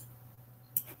do this?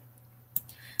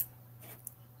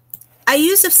 I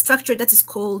use a structure that is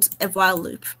called a while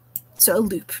loop. So a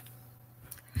loop.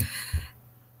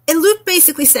 A loop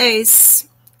basically says,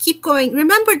 keep going.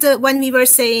 Remember when we were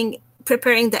saying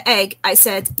preparing the egg, I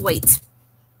said wait.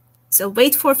 So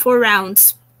wait for 4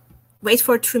 rounds, wait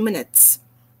for 2 minutes,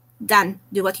 then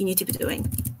do what you need to be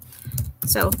doing.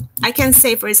 So I can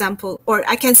say, for example, or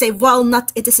I can say, while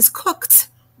this is cooked,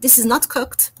 this is not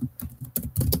cooked.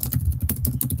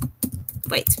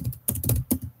 Wait.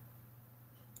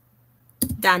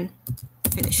 Then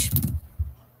finish.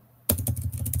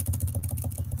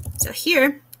 So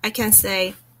here I can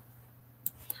say,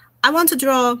 I want to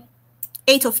draw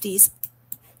 8 of these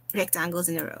rectangles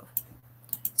in a row.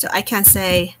 So I can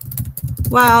say,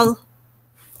 well,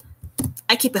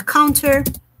 I keep a counter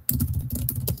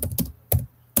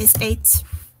is 8.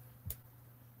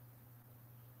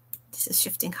 This is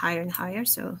shifting higher and higher,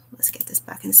 so let's get this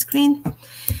back in the screen.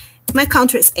 My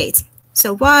counter is 8.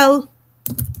 So while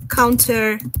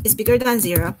counter is bigger than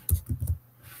 0,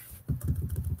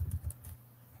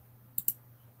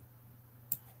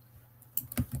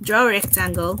 draw a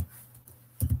rectangle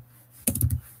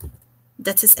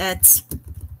that is at,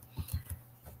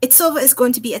 its over is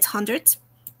going to be at 100.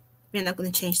 We're not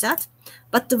going to change that.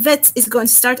 But the width is going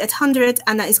to start at 100,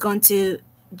 and that is going to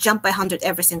jump by 100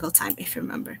 every single time, if you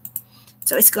remember.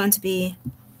 So it's going to be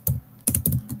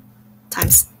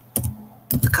times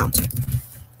the counter.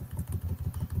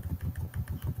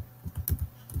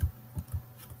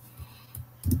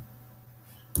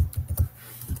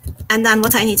 And then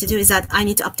what I need to do is that I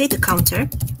need to update the counter.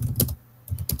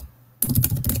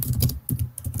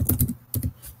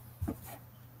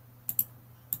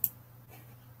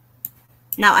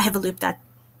 Now I have a loop that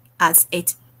adds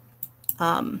 8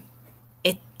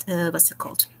 what's it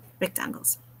called?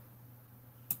 Rectangles.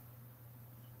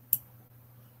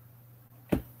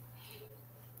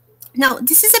 Now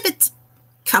this is a bit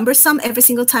cumbersome every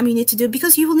single time you need to do,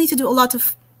 because you will need to do a lot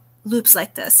of loops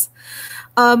like this.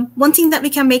 One thing that we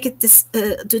can make it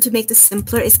do to make this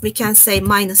simpler is we can say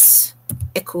minus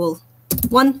equal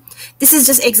 1. This is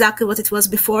just exactly what it was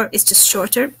before. It's just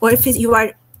shorter. Or if you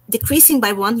are decreasing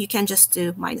by 1, you can just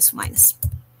do minus minus.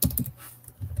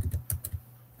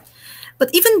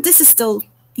 But even this is still,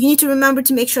 you need to remember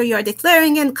to make sure you are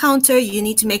declaring a counter. You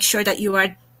need to make sure that you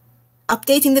are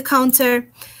updating the counter.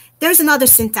 There's another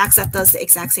syntax that does the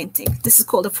exact same thing. This is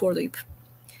called a for loop.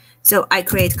 So I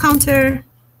create counter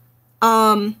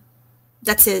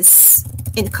that is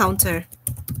in counter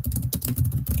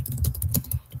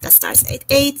that starts at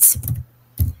 8.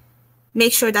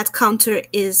 Make sure that counter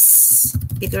is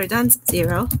bigger than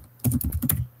 0,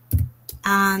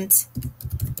 and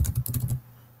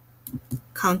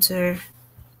counter,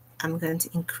 I'm going to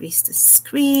increase the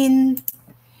screen.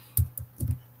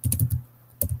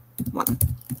 1.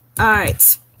 All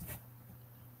right,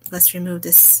 let's remove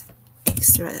this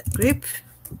extra group.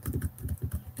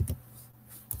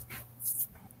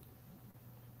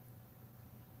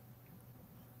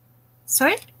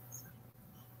 Sorry?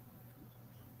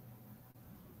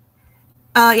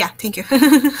 Yeah, thank you.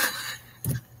 I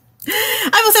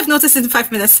must have noticed in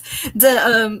 5 minutes.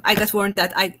 I got warned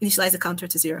that I initialized the counter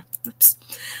to 0. Oops.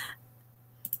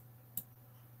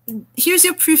 Here's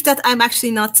your proof that I'm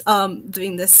actually not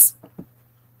doing this.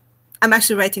 I'm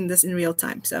actually writing this in real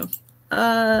time. So,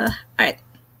 all right.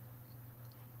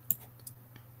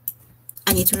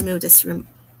 I need to remove this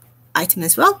item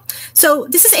as well. So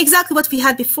this is exactly what we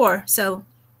had before. So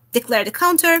declare the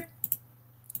counter,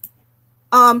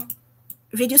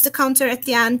 reduce the counter at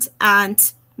the end,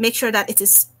 and make sure that it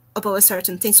is above a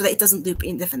certain thing so that it doesn't loop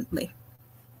indefinitely.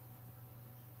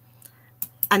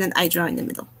 And then I draw in the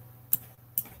middle.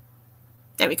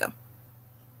 There we go.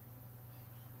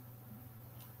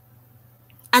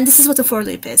 And this is what a for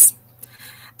loop is.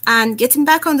 And getting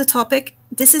back on the topic,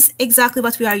 this is exactly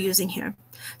what we are using here.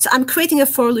 So I'm creating a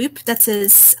for loop that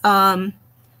is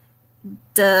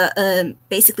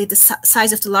basically the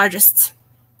size of the largest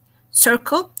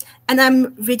circle, and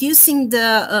I'm reducing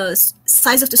the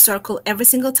size of the circle every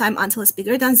single time until it's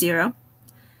bigger than 0,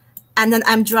 and then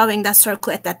I'm drawing that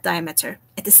circle at that diameter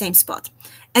at the same spot.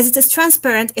 As it is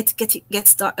transparent, it gets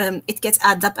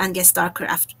added up and gets darker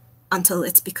until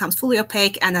it becomes fully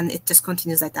opaque, and then it just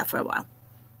continues like that for a while.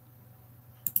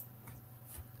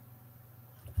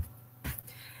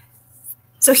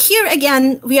 So here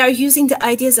again, we are using the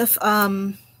ideas of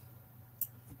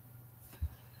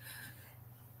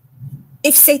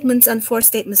if statements and for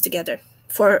statements together,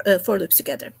 for loops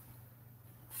together.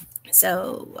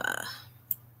 So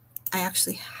I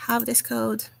actually have this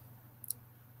code.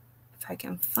 If I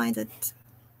can find it.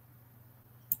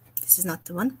 This is not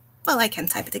the one. Well, I can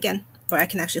type it again, or I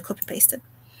can actually copy paste it.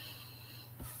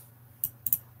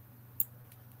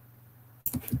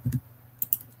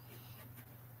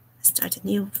 Start a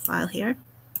new file here.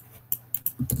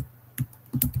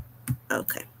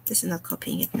 Okay, this is not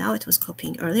copying it now. It was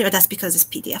copying earlier. That's because it's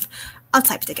PDF. I'll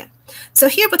type it again. So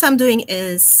here what I'm doing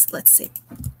is, let's see.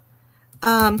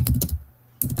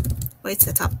 Weight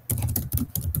setup.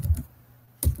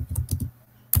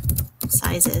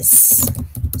 Size is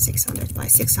 600 by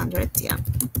 600, yeah.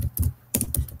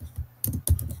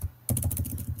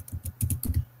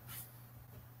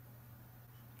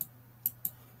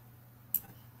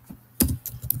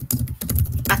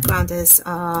 Background is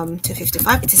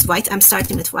 255. It is white. I'm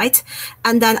starting with white,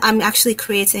 and then I'm actually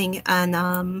creating an.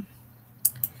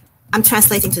 I'm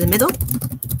translating to the middle.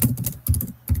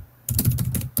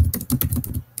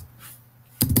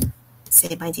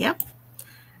 Same idea,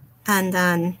 and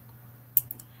then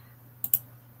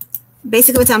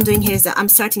basically what I'm doing here is that I'm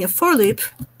starting a for loop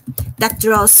that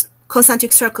draws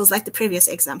concentric circles like the previous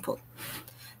example.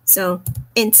 So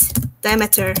int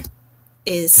diameter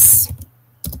is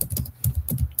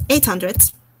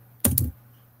 800.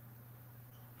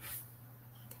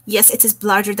 Yes, it is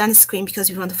larger than the screen because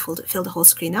we want to fill the whole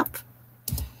screen up.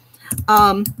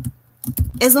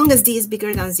 As long as d is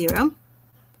bigger than 0,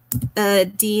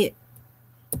 d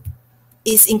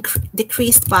is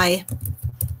decreased by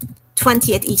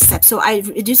 20 at each step. So I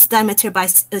reduce diameter by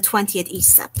 20 at each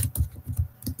step.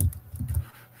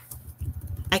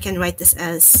 I can write this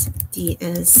as d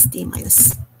is d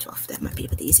minus 12. That might be a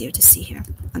bit easier to see here,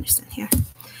 understand here.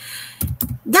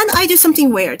 Then I do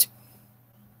something weird.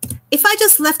 If I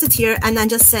just left it here and then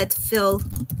just said fill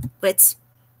with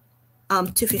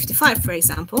 255, for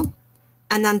example,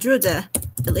 and then drew the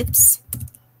ellipse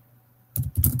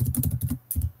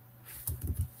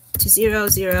to 0,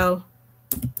 0,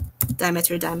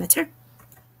 diameter, diameter,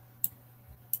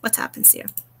 what happens here?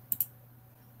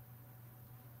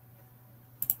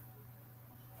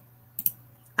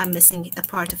 I'm missing a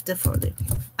part of the for loop.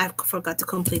 I forgot to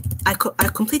complete. I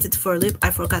completed the for loop.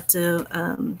 I forgot to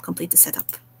complete the setup.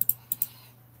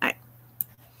 All right.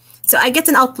 So I get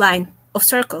an outline of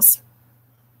circles.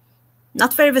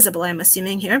 Not very visible, I'm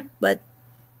assuming here, but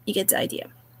you get the idea.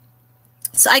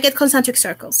 So I get concentric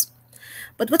circles.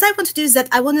 But what I want to do is that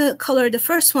I want to color the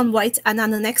first one white and then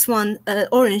the next one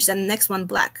orange, then the next one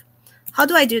black. How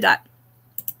do I do that?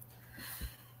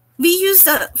 We use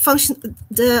the function,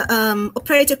 the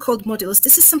operator called modulus.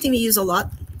 This is something we use a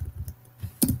lot.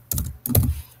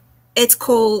 It's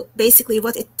called, basically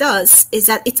what it does is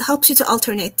that it helps you to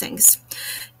alternate things.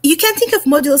 You can think of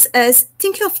modulus as,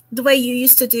 think of the way you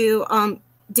used to do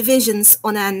divisions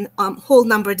on an whole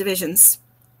number divisions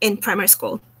in primary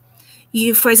school.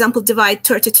 You, for example, divide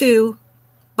 32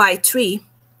 by 3.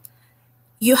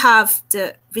 You have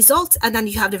the result and then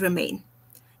you have the remain.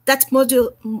 That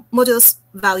modulus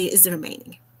value is the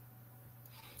remaining.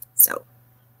 So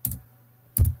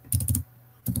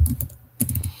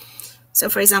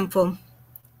for example,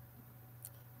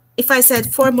 if I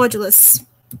said 4 modulus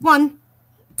 1,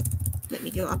 let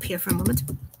me go up here for a moment.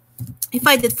 If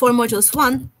I did 4 modulus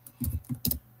 1,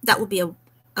 that would be a,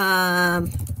 4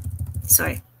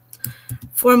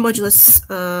 modulus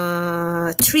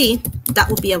 3, that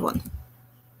would be a 1.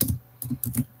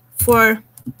 4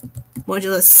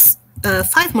 modulus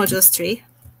 5 modulus 3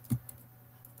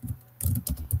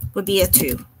 would be a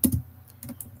 2.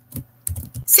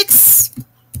 6,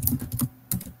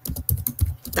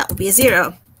 that would be a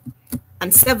 0.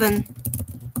 And 7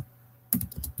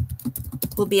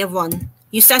 will be a 1.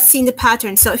 You start seeing the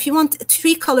pattern. So if you want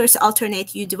 3 colors to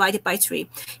alternate, you divide it by 3.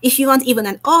 If you want even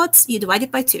an odd, you divide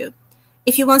it by 2.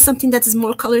 If you want something that is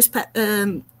more colors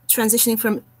transitioning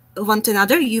from one to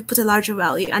another, you put a larger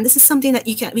value. And this is something that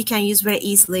we can use very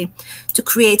easily to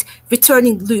create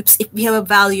returning loops if we have a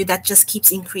value that just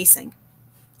keeps increasing.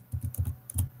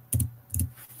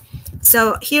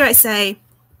 So here I say,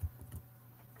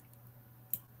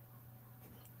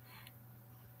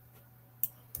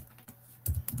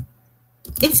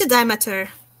 if the diameter,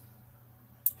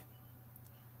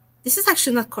 this is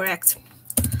actually not correct.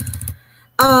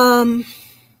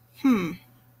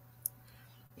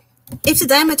 If the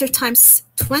diameter times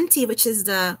 20, which is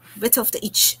the width of the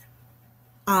each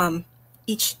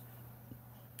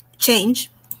change,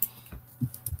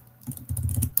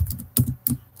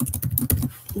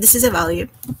 this is a value.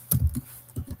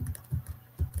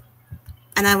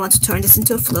 And I want to turn this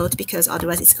into a float because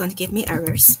otherwise it's going to give me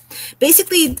errors.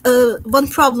 Basically, one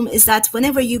problem is that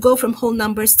whenever you go from whole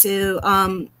numbers to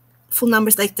full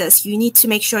numbers like this, you need to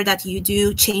make sure that you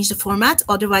do change the format,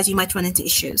 otherwise you might run into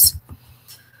issues.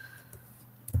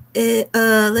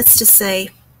 Let's just say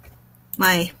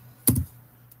my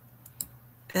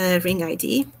ring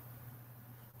ID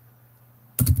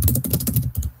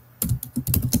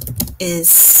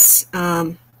is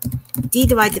D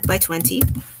divided by 20,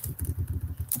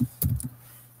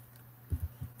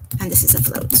 and this is a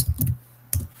float.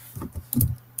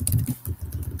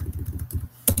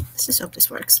 Let's just hope this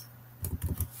works.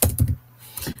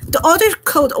 The other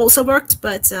code also worked,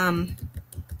 but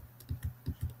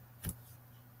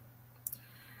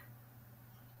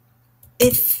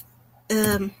if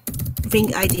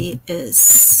ring ID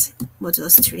is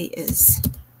modulus 3 is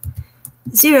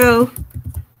 0,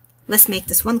 let's make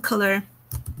this one color.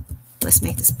 Let's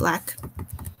make this black.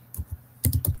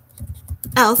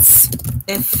 Else,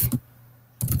 if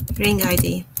ring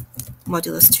ID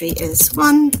modulus 3 is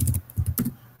 1.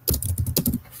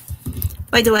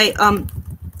 By the way,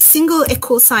 single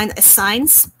equal sign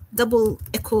assigns, double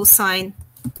equal sign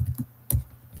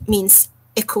means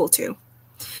equal to.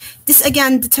 This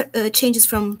again changes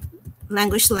from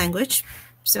language to language,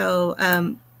 so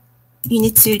you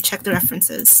need to check the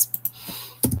references.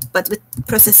 But with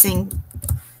processing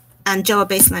and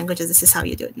Java-based languages, this is how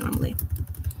you do it normally.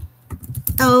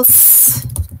 Else,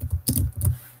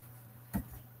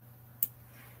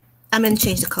 I'm going to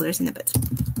change the colors in a bit.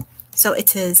 So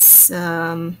it is,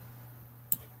 I'm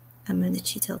going to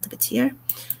cheat a little bit here.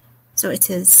 So it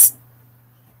is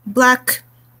black,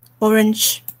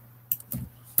 orange,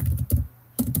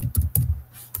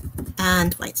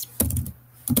 and white.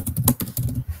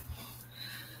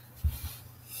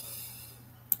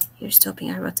 Here's hoping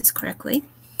I wrote this correctly.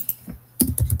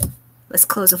 Let's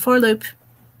close the for loop.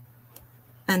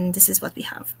 And this is what we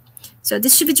have. So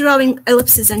this should be drawing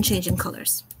ellipses and changing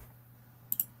colors.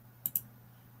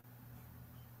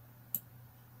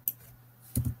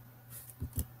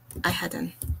 I had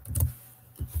an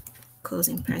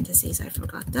closing parentheses, I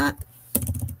forgot that.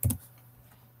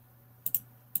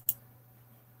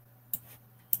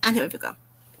 And here we go.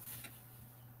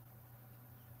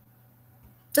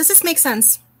 Does this make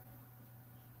sense?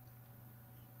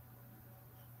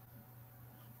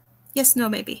 Yes, no,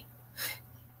 maybe.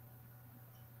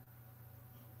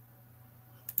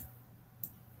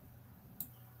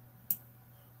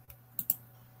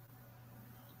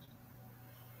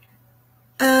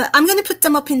 I'm going to put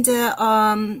them up in the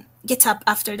GitHub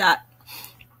after that.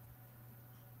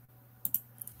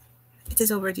 It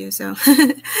is overdue, so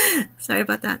sorry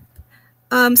about that.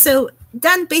 So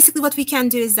then basically what we can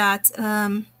do is that,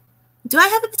 do I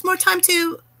have a bit more time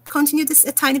to continue this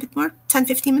a tiny bit more, 10,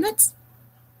 15 minutes?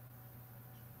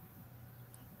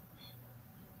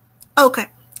 Okay,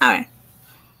 all right.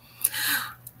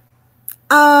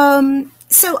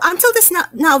 So until this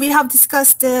now we have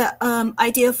discussed the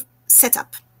idea of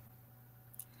setup.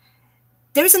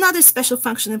 There is another special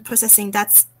function in processing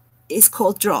that is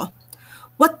called draw.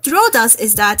 What draw does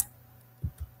is that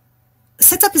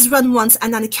setup is run once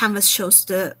and then the canvas shows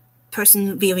the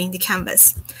person viewing the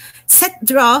canvas. Set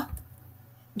draw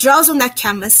draws on that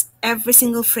canvas every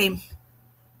single frame.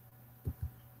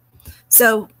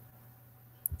 So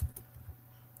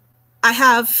I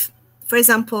have, for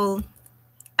example,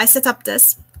 I set up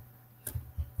this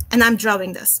and I'm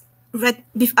drawing this.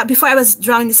 Before I was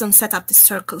drawing this on setup, the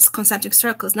circles, concentric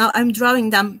circles. Now I'm drawing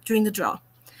them during the draw.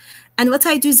 And what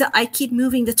I do is that I keep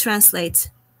moving the translate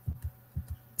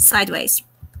sideways.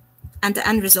 And the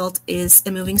end result is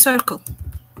a moving circle.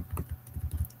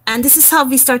 And this is how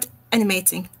we start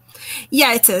animating.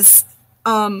 Yeah, it is.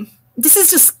 This is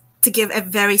just to give a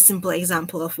very simple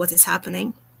example of what is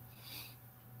happening.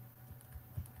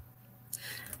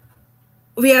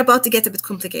 We are about to get a bit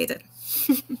complicated.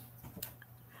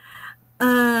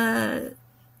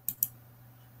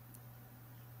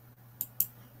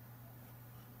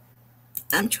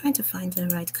 I'm trying to find the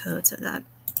right code so that,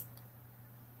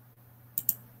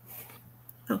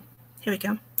 oh, here we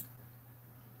go.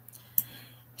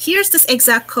 Here's this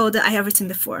exact code that I have written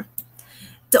before.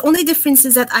 The only difference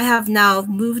is that I have now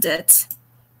moved it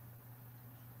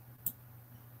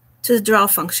to the draw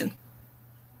function.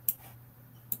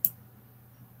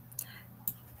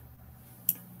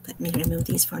 Let me remove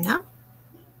these for now.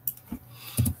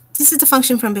 This is the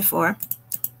function from before.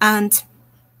 And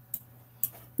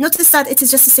notice that it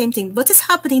is just the same thing. What is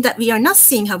happening that we are not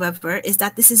seeing, however, is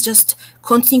that this is just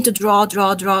continuing to draw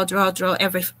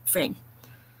every frame.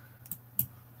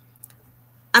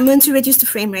 I'm going to reduce the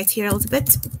frame rate here a little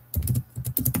bit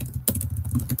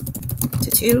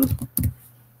to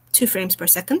 2 frames per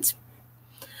second.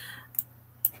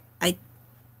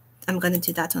 I'm going to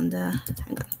do that on the,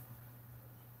 hang on.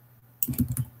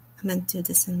 I'm going to do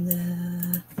this in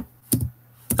the...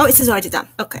 Oh, it is already done.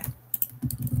 Okay.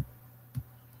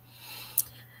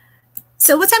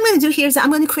 So what I'm going to do here is I'm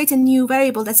going to create a new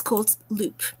variable that's called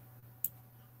loop.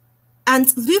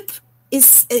 And loop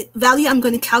is a value I'm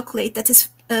going to calculate that is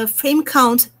frame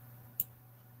count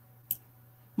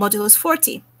modulus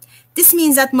 40. This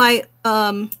means that my,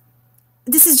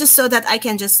 this is just so that I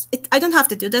can just, I don't have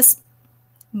to do this,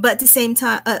 but at the same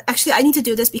time, actually I need to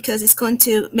do this because it's going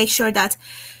to make sure that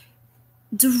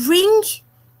the ring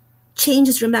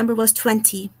changes, remember, was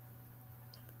 20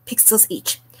 pixels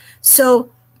each.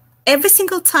 So every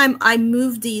single time I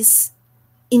move these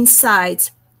inside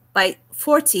by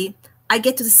 40, I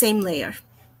get to the same layer.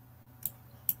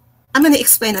 I'm going to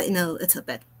explain that in a little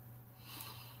bit.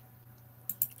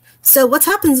 So what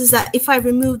happens is that if I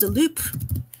remove the loop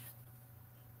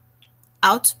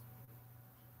out,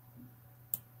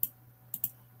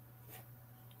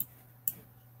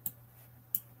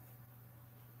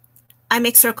 I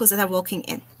make circles that are walking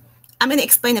in. I'm going to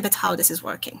explain a bit how this is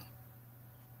working.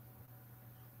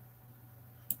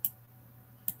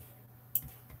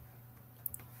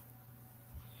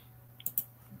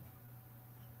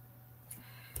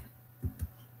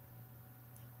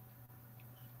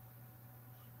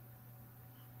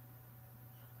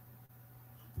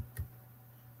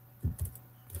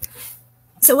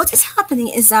 So what is happening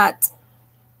is that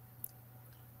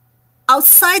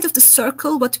outside of the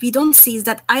circle, what we don't see is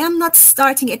that I am not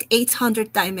starting at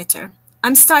 800 diameter.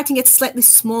 I'm starting at slightly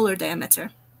smaller diameter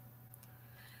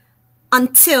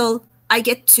until I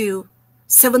get to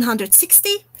 760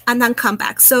 and then come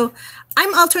back. So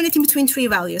I'm alternating between three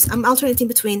values. I'm alternating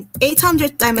between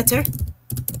 800 diameter,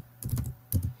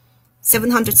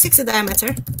 760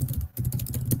 diameter,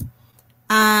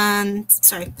 and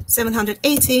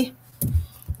 780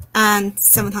 and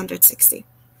 760.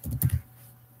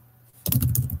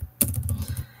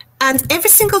 And every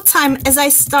single time as I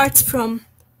start from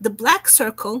the black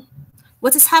circle,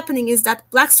 what is happening is that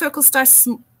black circle starts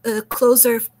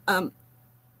closer,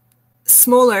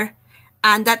 smaller,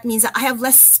 and that means that I have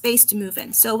less space to move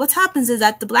in. So what happens is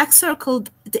that the black circle,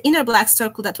 the inner black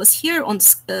circle that was here on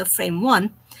frame 1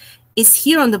 is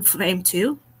here on the frame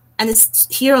 2, and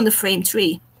it's here on the frame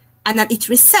 3. And then it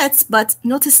resets, but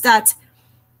notice that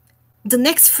the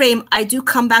next frame, I do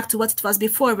come back to what it was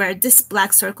before, where this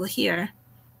black circle here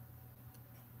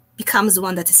becomes the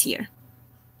one that is here.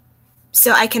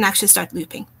 So I can actually start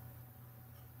looping.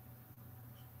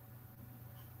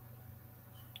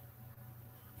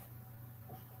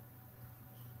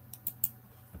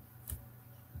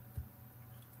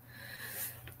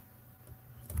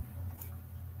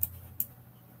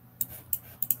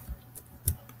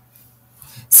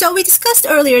 So we discussed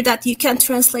earlier that you can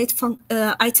translate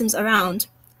items around,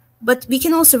 but we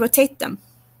can also rotate them.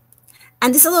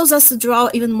 And this allows us to draw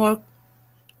even more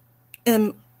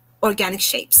organic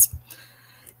shapes.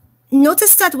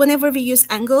 Notice that whenever we use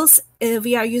angles,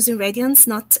 we are using radians,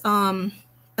 not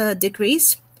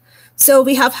degrees. So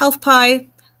we have half pi,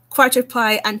 quarter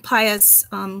pi, and pi as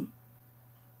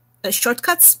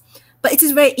shortcuts. But it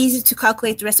is very easy to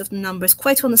calculate the rest of the numbers.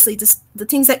 Quite honestly, the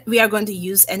things that we are going to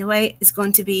use anyway is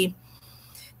going to be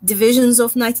divisions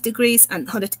of 90 degrees and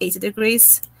 180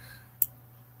 degrees.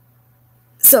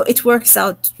 So it works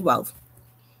out well.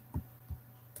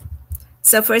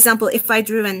 So for example, if I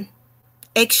drew an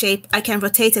egg shape, I can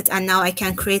rotate it, and now I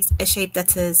can create a shape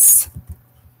that is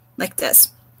like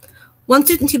this. One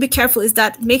thing to be careful is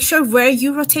that make sure where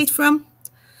you rotate from.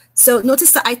 So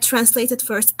notice that I translated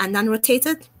first and then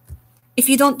rotated. If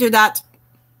you don't do that,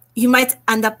 you might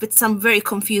end up with some very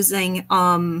confusing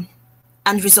end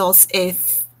results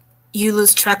if you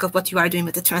lose track of what you are doing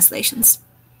with the translations.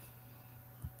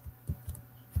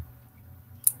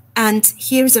 And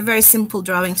here's a very simple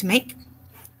drawing to make.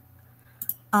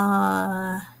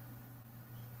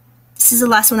 This is the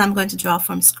last one I'm going to draw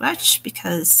from scratch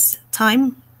because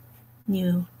time,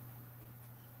 new.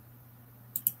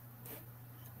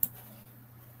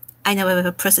 I know I have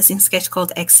a processing sketch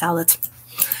called egg salad.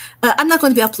 I'm not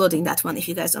going to be uploading that one if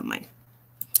you guys don't mind.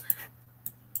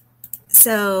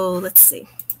 So let's see.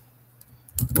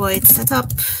 Void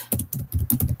setup.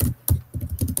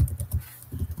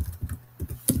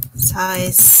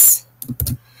 Size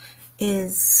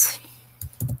is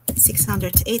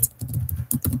 600 to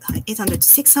 800 to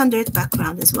 600.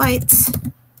 Background is white.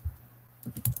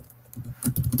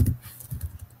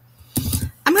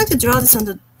 I'm going to draw this on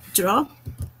the draw.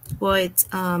 Void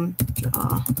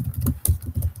draw.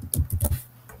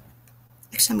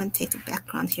 Actually, I'm going to take the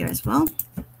background here as well.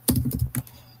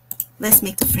 Let's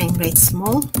make the frame rate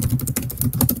small.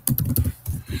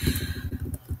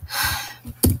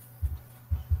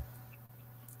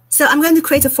 So I'm going to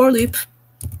create a for loop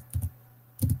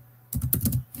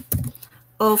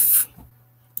of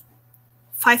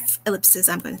 5 ellipses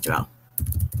I'm going to draw.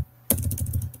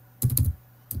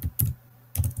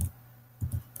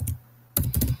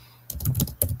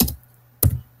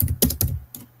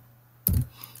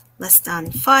 Less than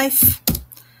 5,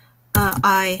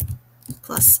 I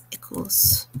plus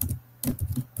equals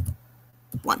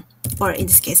 1. Or in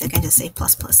this case, I can just say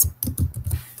plus plus.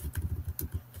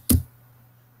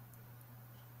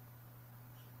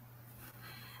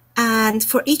 And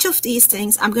for each of these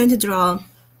things, I'm going to draw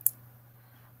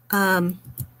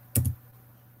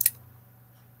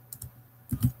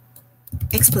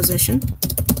X position.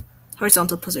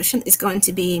 Horizontal position is going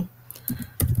to be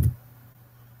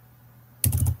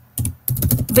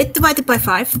width divided by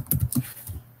 5.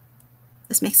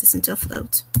 Let's make this into a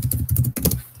float.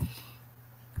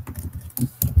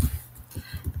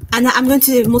 And I'm going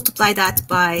to multiply that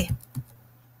by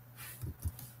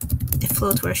a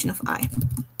float version of I.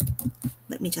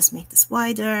 Let me just make this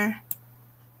wider.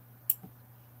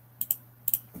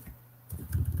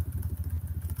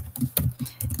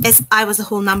 As I was a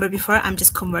whole number before, I'm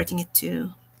just converting it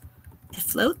to a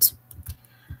float.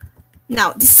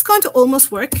 Now, this is going to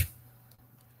almost work.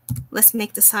 Let's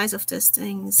make the size of those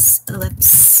things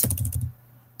ellipse.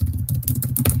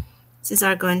 These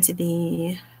are going to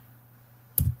be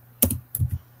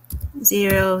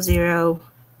 0, 0,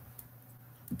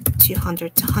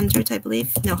 200 to 100, I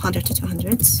believe. No, 100 to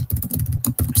 200,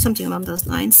 or something along those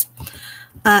lines.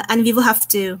 And we will have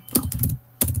to,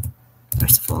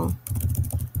 first of all,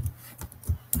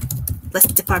 let's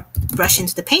dip our brush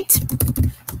into the paint.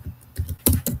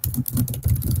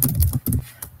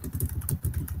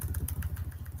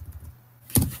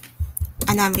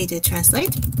 And then we do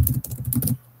translate.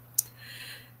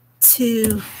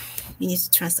 We need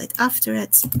to translate after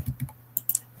it.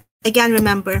 Again,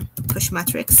 remember, push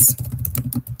matrix.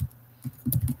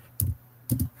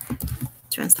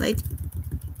 Translate.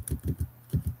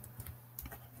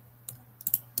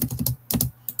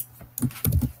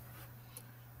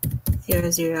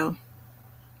 Zero, zero.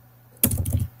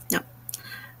 No.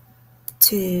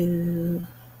 To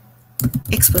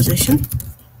X position.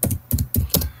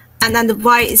 And then the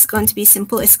Y is going to be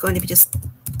simple. It's going to be just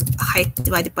height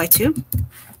divided by 2.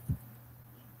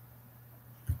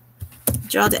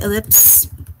 Draw the ellipse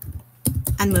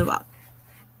and move out.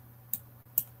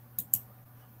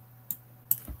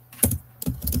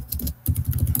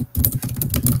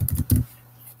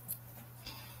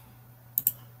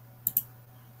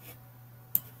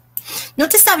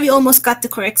 Notice that we almost got the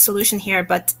correct solution here,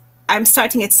 but I'm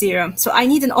starting at 0. So I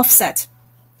need an offset.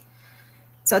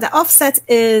 So the offset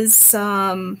is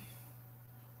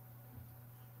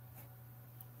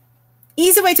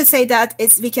easy way to say that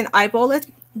is we can eyeball it.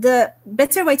 The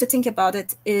better way to think about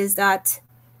it is that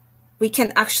we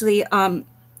can actually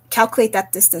calculate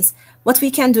that distance. What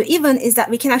we can do even is that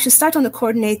we can actually start on the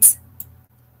coordinate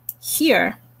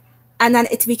here, and then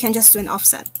we can just do an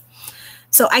offset.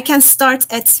 So I can start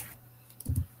at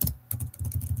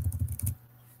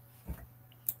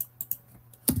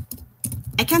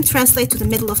I can translate to the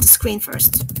middle of the screen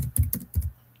first,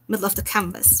 middle of the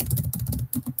canvas.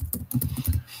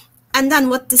 And then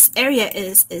what this area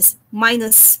is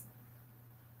minus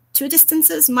 2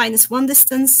 distances, minus 1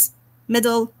 distance,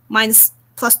 middle, minus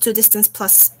plus 2 distance,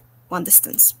 plus 1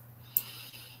 distance.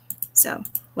 So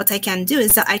what I can do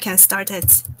is that I can start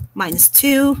at minus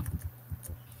 2,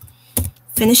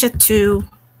 finish at 2,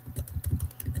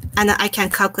 and then I can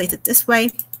calculate it this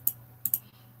way.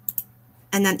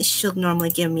 And then it should normally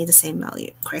give me the same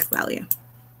value, correct value.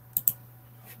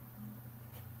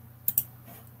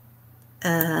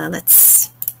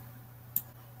 Let's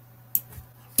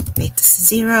make this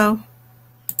 0.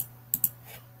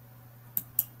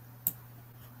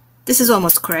 This is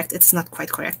almost correct. It's not quite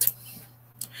correct.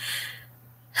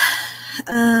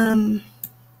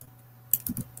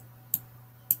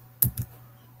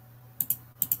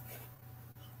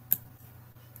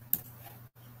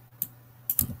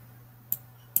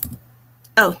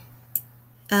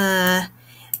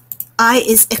 I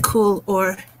is equal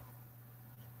or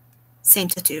same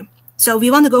to 2. So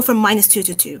we want to go from minus 2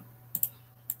 to 2.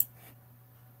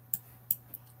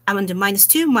 I want to do minus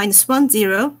 2, minus 1,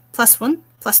 0, plus 1,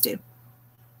 plus 2.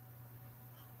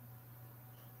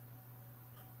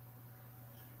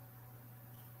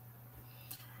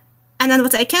 And then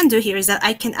what I can do here is that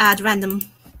I can add random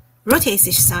rotates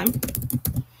each time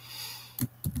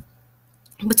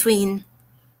between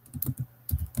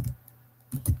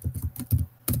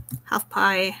half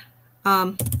pi,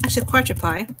 actually quarter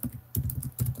pi,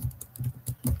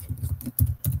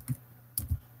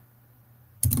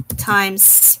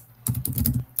 times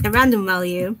a random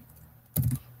value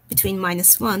between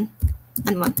 -1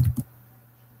 and 1.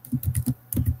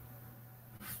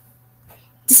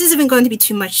 This isn't going to be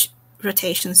too much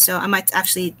rotation, so I might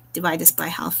actually divide this by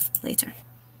half later.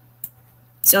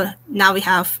 So now we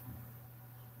have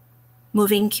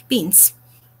moving beans.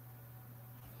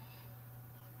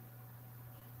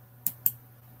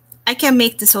 I can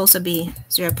make this also be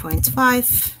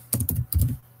 0.5.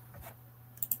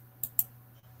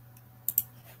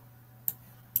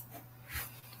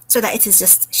 So that it is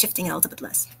just shifting a little bit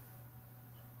less.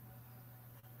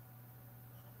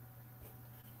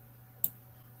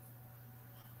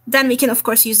 Then we can, of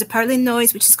course, use the parallel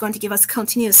noise, which is going to give us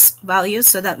continuous values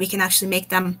so that we can actually make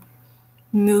them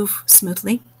move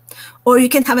smoothly. Or you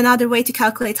can have another way to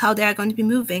calculate how they are going to be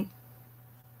moving.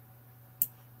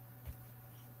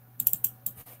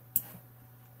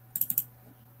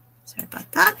 Sorry about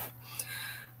that.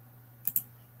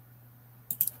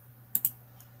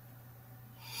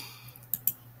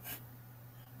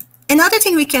 Another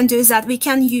thing we can do is that we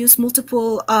can use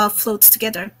multiple floats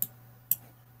together.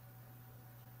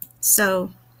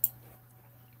 So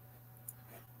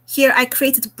here I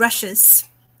created brushes.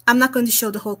 I'm not going to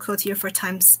show the whole code here for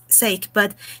time's sake,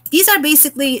 but these are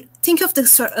basically, think of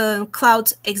the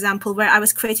cloud example where I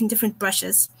was creating different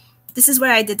brushes. This is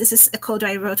where I did, this is a code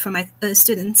I wrote for my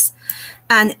students.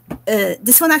 And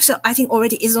this one actually I think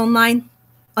already is online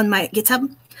on my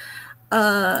GitHub.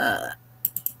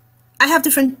 I have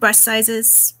different brush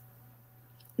sizes,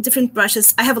 different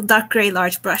brushes. I have a dark gray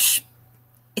large brush.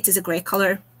 It is a gray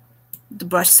color. The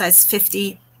brush size is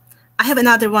 50. I have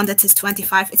another one that is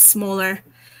 25. It's smaller.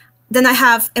 Then I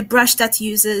have a brush that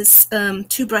uses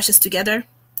 2 brushes together.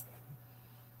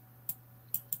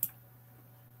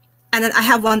 And then I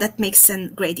have one that makes a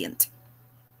gradient.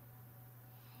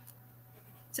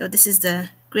 So this is the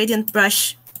gradient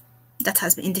brush that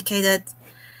has been indicated.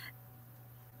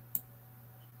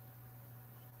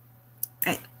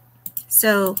 Right.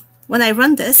 So when I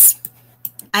run this,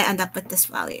 I end up with this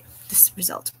value, this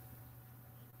result.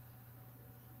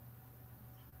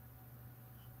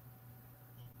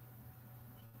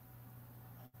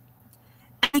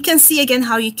 And you can see again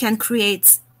how you can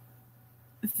create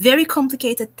very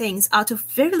complicated things out of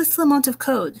very little amount of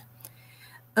code.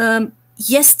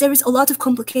 Yes, there is a lot of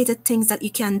complicated things that you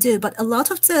can do, but a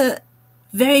lot of the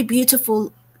very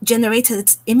beautiful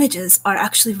generated images are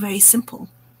actually very simple.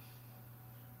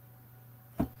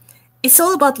 It's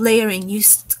all about layering. You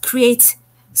create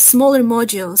smaller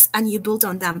modules and you build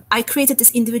on them. I created these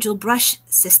individual brush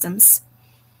systems,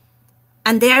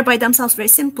 and they are by themselves very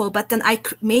simple, but then I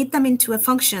made them into a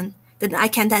function that I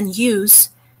can then use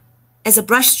as a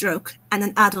brush stroke and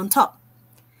then add on top.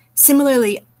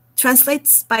 Similarly,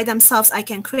 translates by themselves, I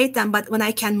can create them, but when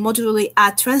I can modularly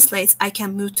add translates, I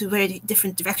can move to very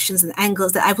different directions and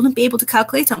angles that I wouldn't be able to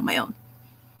calculate on my own.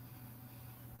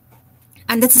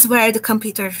 And this is where the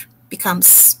computer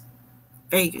becomes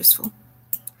very useful.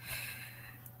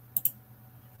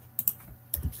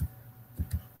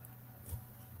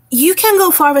 You can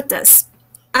go far with this,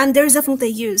 and there's definitely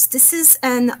use. This is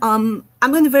an, I'm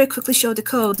going to very quickly show the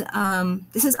code.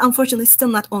 This is unfortunately still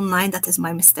not online. That is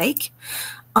my mistake.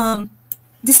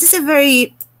 This is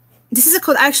a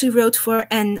code I actually wrote for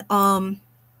an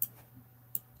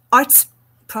art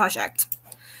project.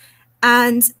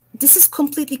 And this is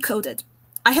completely coded.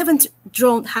 I haven't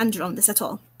hand-drawn this at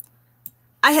all.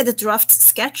 I had a draft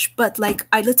sketch, but like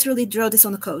I literally drew this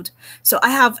on the code. So I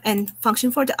have a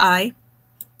function for the eye.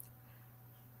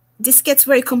 This gets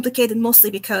very complicated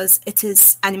mostly because it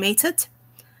is animated.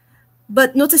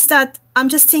 But notice that I'm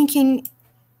just thinking,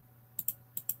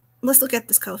 let's look at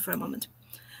this code for a moment.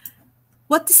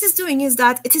 What this is doing is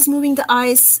that it is moving the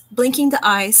eyes, blinking the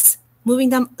eyes, moving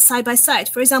them side by side.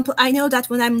 For example, I know that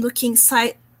when I'm looking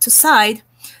side to side,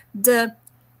 the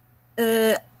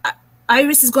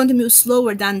iris is going to move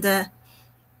slower than the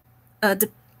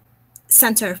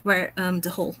center where the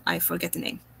hole, I forget the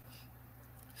name.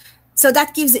 So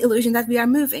that gives the illusion that we are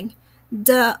moving.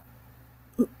 The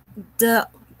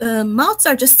mouths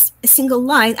are just a single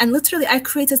line, and literally I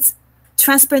created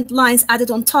transparent lines added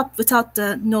on top without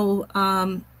the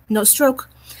no stroke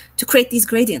to create these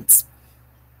gradients.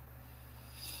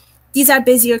 These are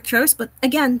Bezier curves, but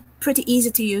again, pretty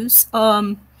easy to use.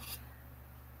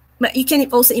 But you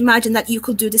can also imagine that you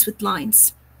could do this with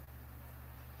lines.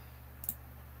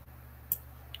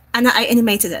 And I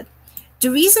animated it.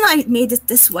 The reason I made it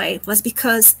this way was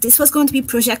because this was going to be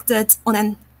projected on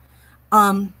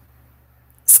an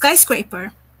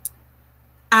skyscraper,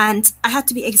 and I had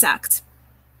to be exact.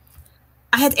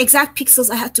 I had exact pixels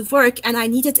I had to work, and I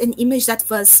needed an image that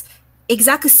was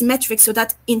exactly symmetric, so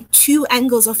that in two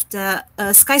angles of the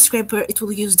skyscraper, it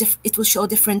will show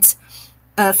different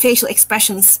facial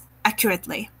expressions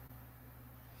accurately.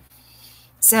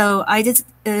 So I did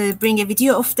bring a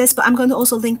video of this, but I'm going to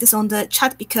also link this on the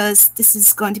chat because this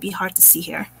is going to be hard to see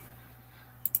here.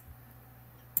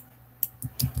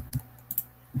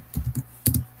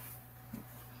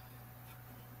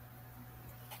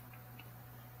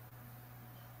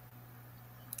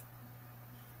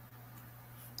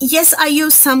 Yes, I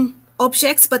use some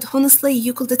objects, but honestly,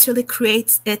 you could literally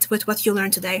create it with what you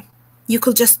learned today. You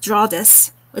could just draw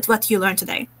this with what you learned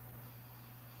today.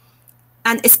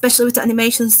 And especially with the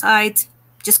animation side,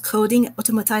 just coding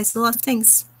automatizes a lot of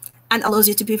things and allows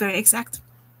you to be very exact.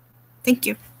 Thank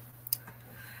you.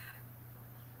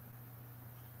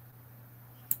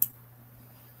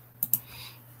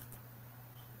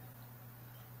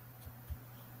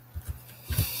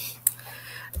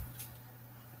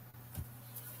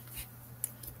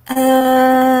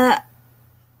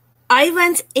 I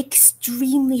went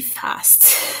extremely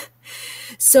fast.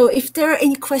 So if there are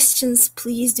any questions,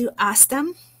 please do ask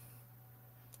them.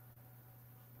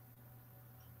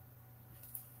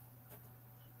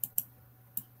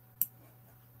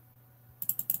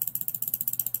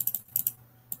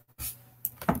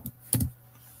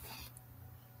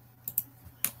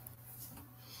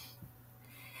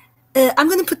 I'm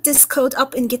going to put this code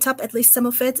up in GitHub, at least some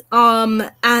of it,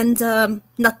 and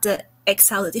not the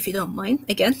exile if you don't mind,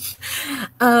 again.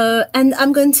 And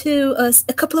I'm going to,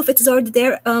 a couple of it is already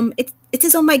there. It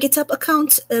is on my GitHub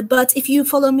account, but if you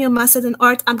follow me on Mastodon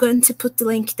Art, I'm going to put the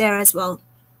link there as well.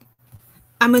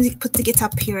 I'm going to put the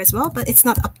GitHub here as well, but it's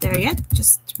not up there yet,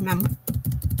 just remember.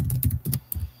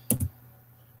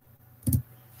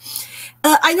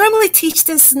 I normally teach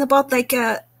this in about like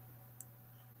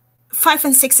 5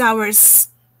 and 6 hours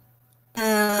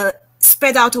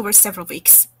spread out over several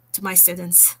weeks to my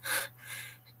students.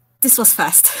 This was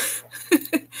fast.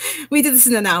 We did this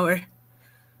in an hour.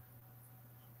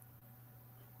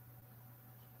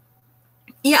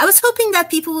 Yeah, I was hoping that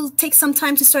people will take some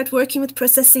time to start working with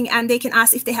processing and they can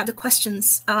ask if they have the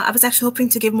questions. I was actually hoping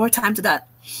to give more time to that.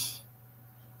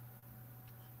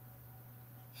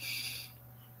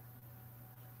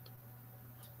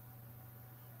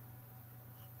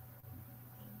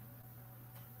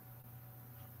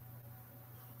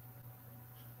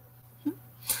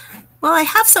 Well, I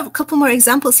have a couple more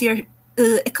examples here,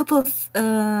 a couple of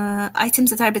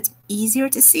items that are a bit easier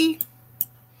to see.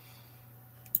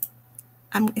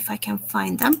 If I can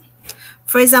find them.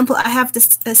 For example, I have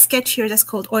this sketch here that's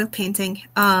called oil painting.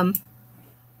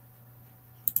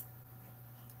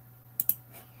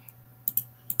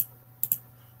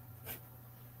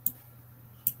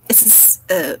 This is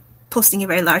posting a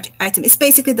very large item. It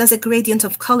basically does a gradient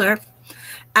of color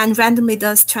and randomly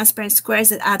does transparent squares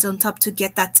that adds on top to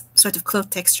get that sort of cloth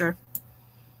texture.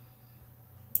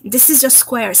 This is just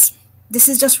squares. This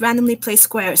is just randomly placed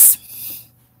squares.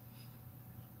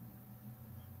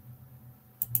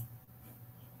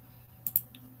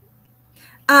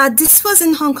 This was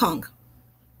in Hong Kong.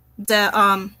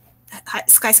 The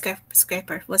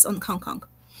skyscraper was on Hong Kong.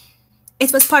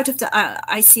 It was part of the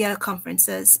ICEA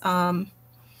conferences,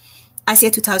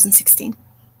 ICEA 2016.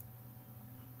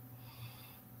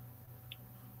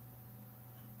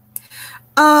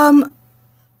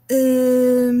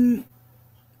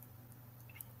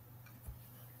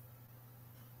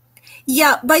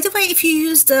 Yeah, by the way, if you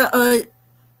use the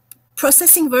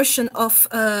processing version of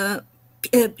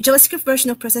JavaScript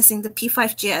version of processing, the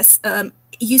P5.js,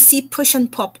 you see push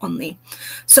and pop only.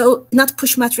 So not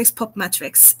push matrix, pop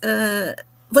matrix.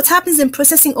 What happens in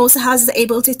processing also has the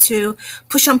ability to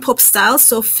push and pop styles,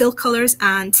 so fill colors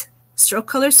and stroke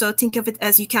colors. So think of it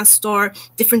as you can store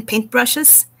different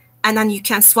paintbrushes, and then you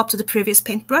can swap to the previous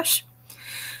paintbrush.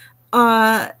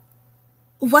 What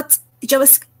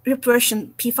JavaScript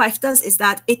version P5 does is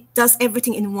that it does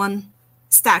everything in one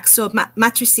stack. So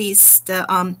matrices, the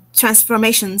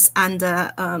transformations, and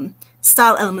the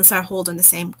style elements are held in the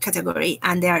same category,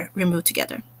 and they are removed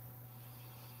together.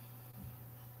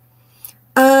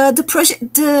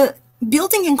 The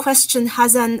building in question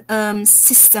has an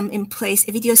system in place,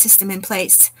 a video system in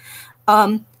place,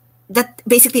 that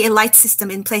basically a light system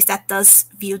in place that does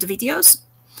view the videos.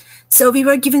 So we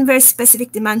were given very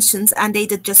specific dimensions, and they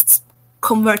did just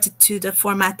convert it to the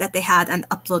format that they had and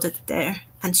upload it there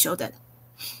and showed it.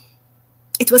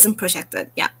 It wasn't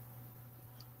projected, yeah.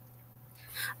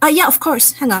 Yeah, of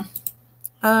course, hang on.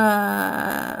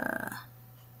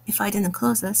 If I didn't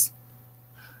close this.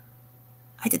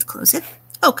 I did close it.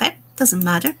 Okay, doesn't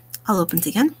matter. I'll open it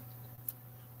again.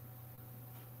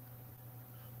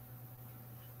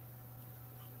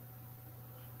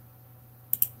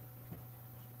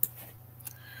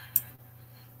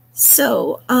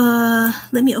 So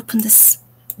let me open this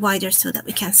wider so that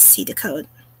we can see the code.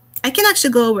 I can actually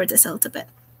go over this a little bit.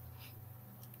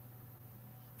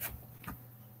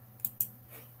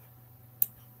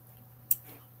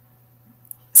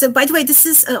 So by the way, this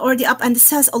is already up, and this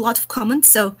has a lot of comments.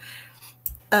 So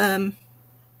I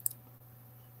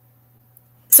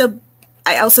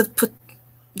also put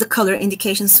the color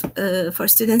indications for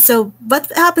students. So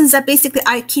what happens is that basically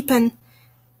I keep a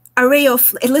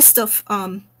list of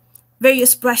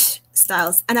various brush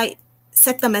styles, and I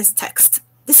set them as text.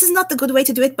 This is not a good way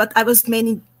to do it, but I was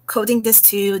mainly coding this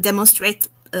to demonstrate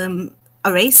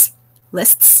arrays,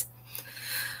 lists.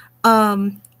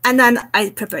 And then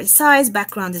I prepared the size,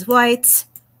 background is white.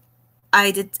 I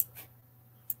did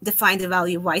define the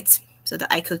value white so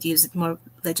that I could use it more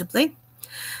legibly.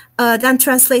 Then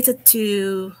translated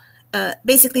to,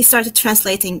 basically started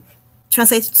translated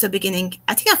to the beginning.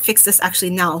 I think I fixed this actually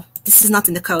now. This is not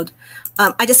in the code.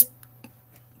 I just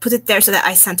put it there so that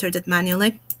I centered it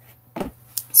manually.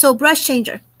 So brush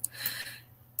changer.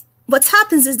 What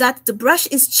happens is that the brush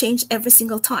is changed every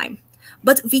single time,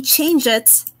 but we change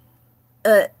it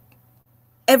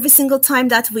every single time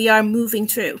that we are moving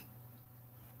through.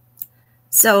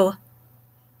 So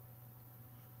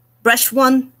brush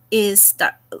 1 is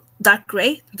dark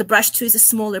gray. The brush 2 is a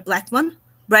smaller black one.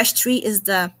 Brush 3 is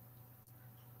the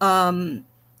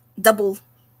double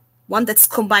one that's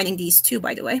combining these two,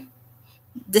 by the way.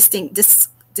 This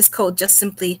code just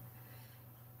simply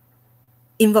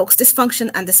invokes this function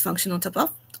and this function on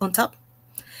top.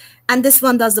 And this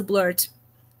one does the blurred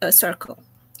circle.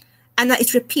 And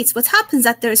it repeats. What happens is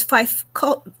that there's five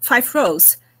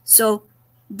rows. So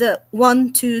the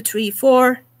 1, 2, 3,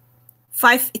 4,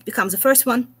 5, it becomes the first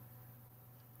one,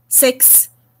 6,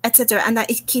 etc. And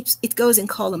that it goes in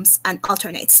columns and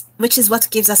alternates, which is what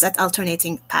gives us that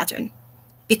alternating pattern,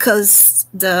 because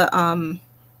the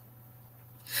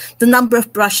number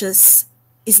of brushes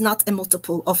is not a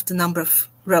multiple of the number of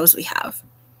rows we have.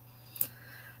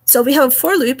 So we have a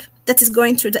for loop that is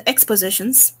going through the X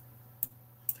positions,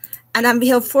 and then we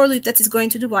have a for loop that is going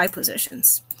to the Y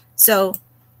positions. So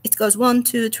it goes 1,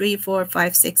 2, 3, 4,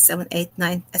 5, 6, 7, 8,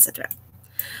 9, etc.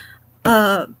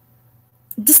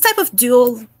 This type of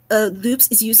dual loops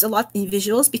is used a lot in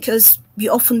visuals because we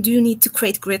often do need to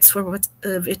create grids for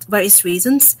various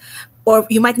reasons, or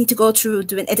you might need to go through,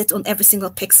 do an edit on every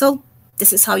single pixel.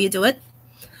 This is how you do it.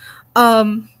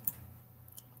 And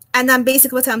then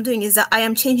basically what I'm doing is that I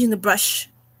am changing the brush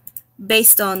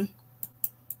based on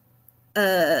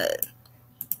where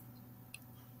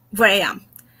I am.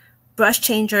 Brush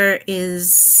changer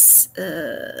is,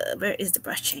 where is the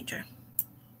brush changer?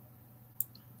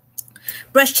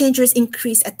 Brush changers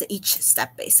increase at each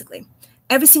step, basically.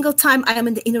 Every single time I am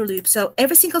in the inner loop, so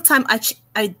every single time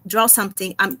I draw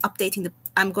something, I'm updating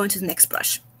I'm going to the next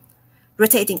brush,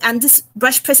 rotating. And this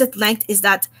brush preset length is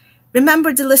that,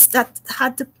 remember the list that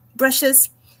had the brushes?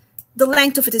 The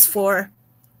length of it is 4.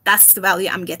 That's the value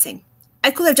I'm getting.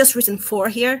 I could have just written 4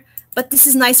 here, but this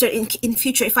is nicer in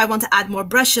future. If I want to add more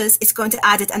brushes, it's going to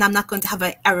add it, and I'm not going to have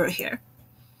an error here.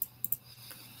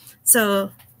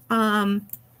 So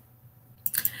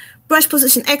brush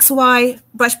position X, Y,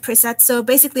 brush preset. So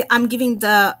basically, I'm giving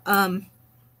the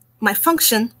my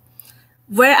function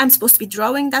where I'm supposed to be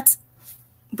drawing that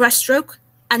brush stroke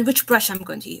and which brush I'm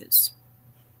going to use.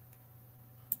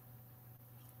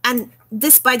 And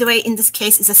this, by the way, in this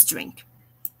case, is a string.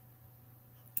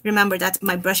 Remember that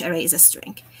my brush array is a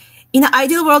string. In an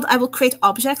ideal world, I will create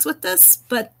objects with this,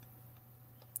 but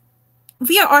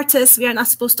we are artists. We are not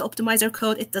supposed to optimize our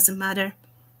code. It doesn't matter.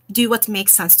 Do what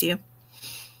makes sense to you.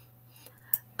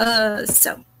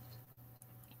 So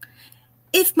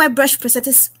if my brush preset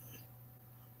is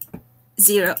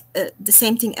 0, the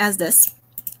same thing as this,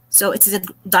 so it is a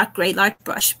dark gray large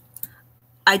brush,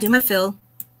 I do my fill,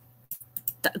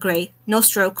 gray, no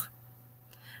stroke,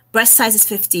 brush size is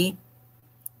 50,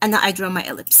 and then I draw my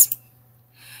ellipse.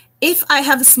 If I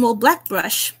have a small black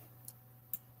brush,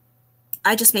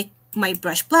 I just make my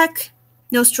brush black,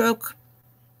 no stroke,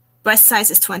 brush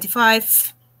size is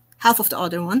 25, half of the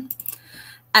other one,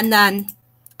 and then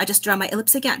I just draw my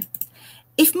ellipse again.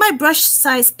 If my brush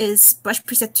size is brush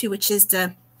preset 2, which is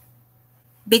the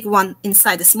big one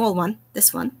inside the small one,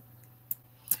 this one,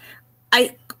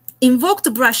 I invoke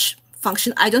the brush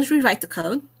function. I don't rewrite the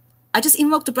code. I just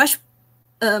invoke the brush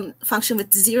function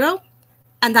with 0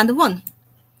 and then the 1.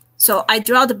 So I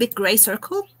draw the big gray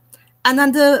circle and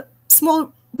then the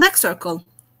small black circle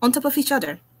on top of each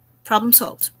other. Problem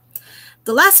solved.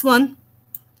 The last one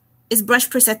is brush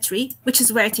preset 3, which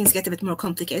is where things get a bit more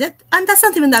complicated. And that's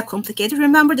not even that complicated.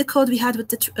 Remember the code we had with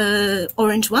the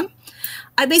orange one?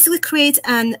 I basically create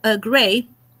a gray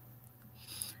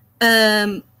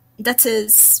that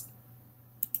is,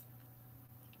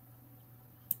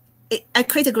 I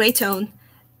create a gray tone,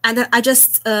 and then I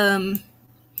just I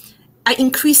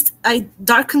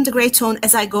darkened the gray tone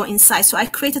as I go inside. So I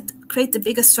create the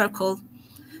biggest circle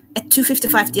at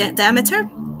 255 diameter,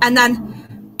 and then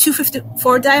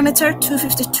 254 diameter,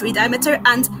 253 diameter,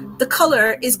 and the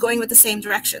color is going with the same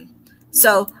direction.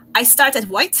 So I start at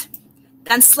white,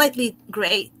 then slightly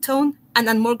gray tone, and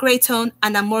then more gray tone,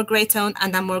 and then more gray tone,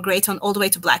 and then more gray tone, all the way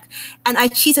to black. And I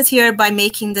cheated here by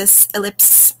making this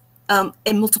ellipse a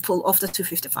multiple of the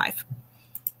 255.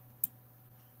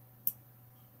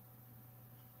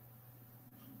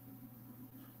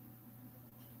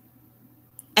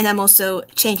 And I'm also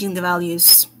changing the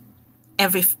values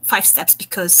every 5 steps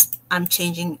because I'm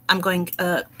going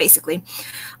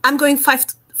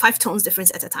five tones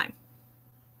difference at a time.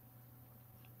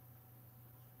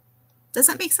 Does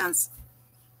that make sense?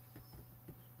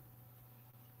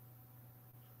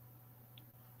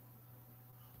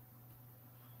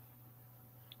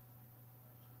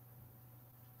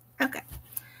 Okay.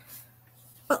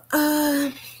 Well,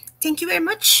 thank you very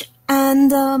much.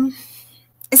 And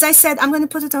as I said, I'm going to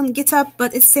put it on GitHub,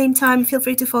 but at the same time, feel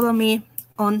free to follow me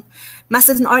on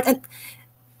Mastodon Art. And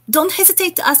don't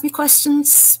hesitate to ask me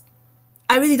questions.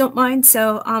 I really don't mind.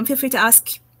 So feel free to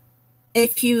ask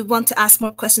if you want to ask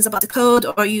more questions about the code,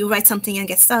 or you write something and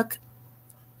get stuck.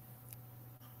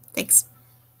 Thanks.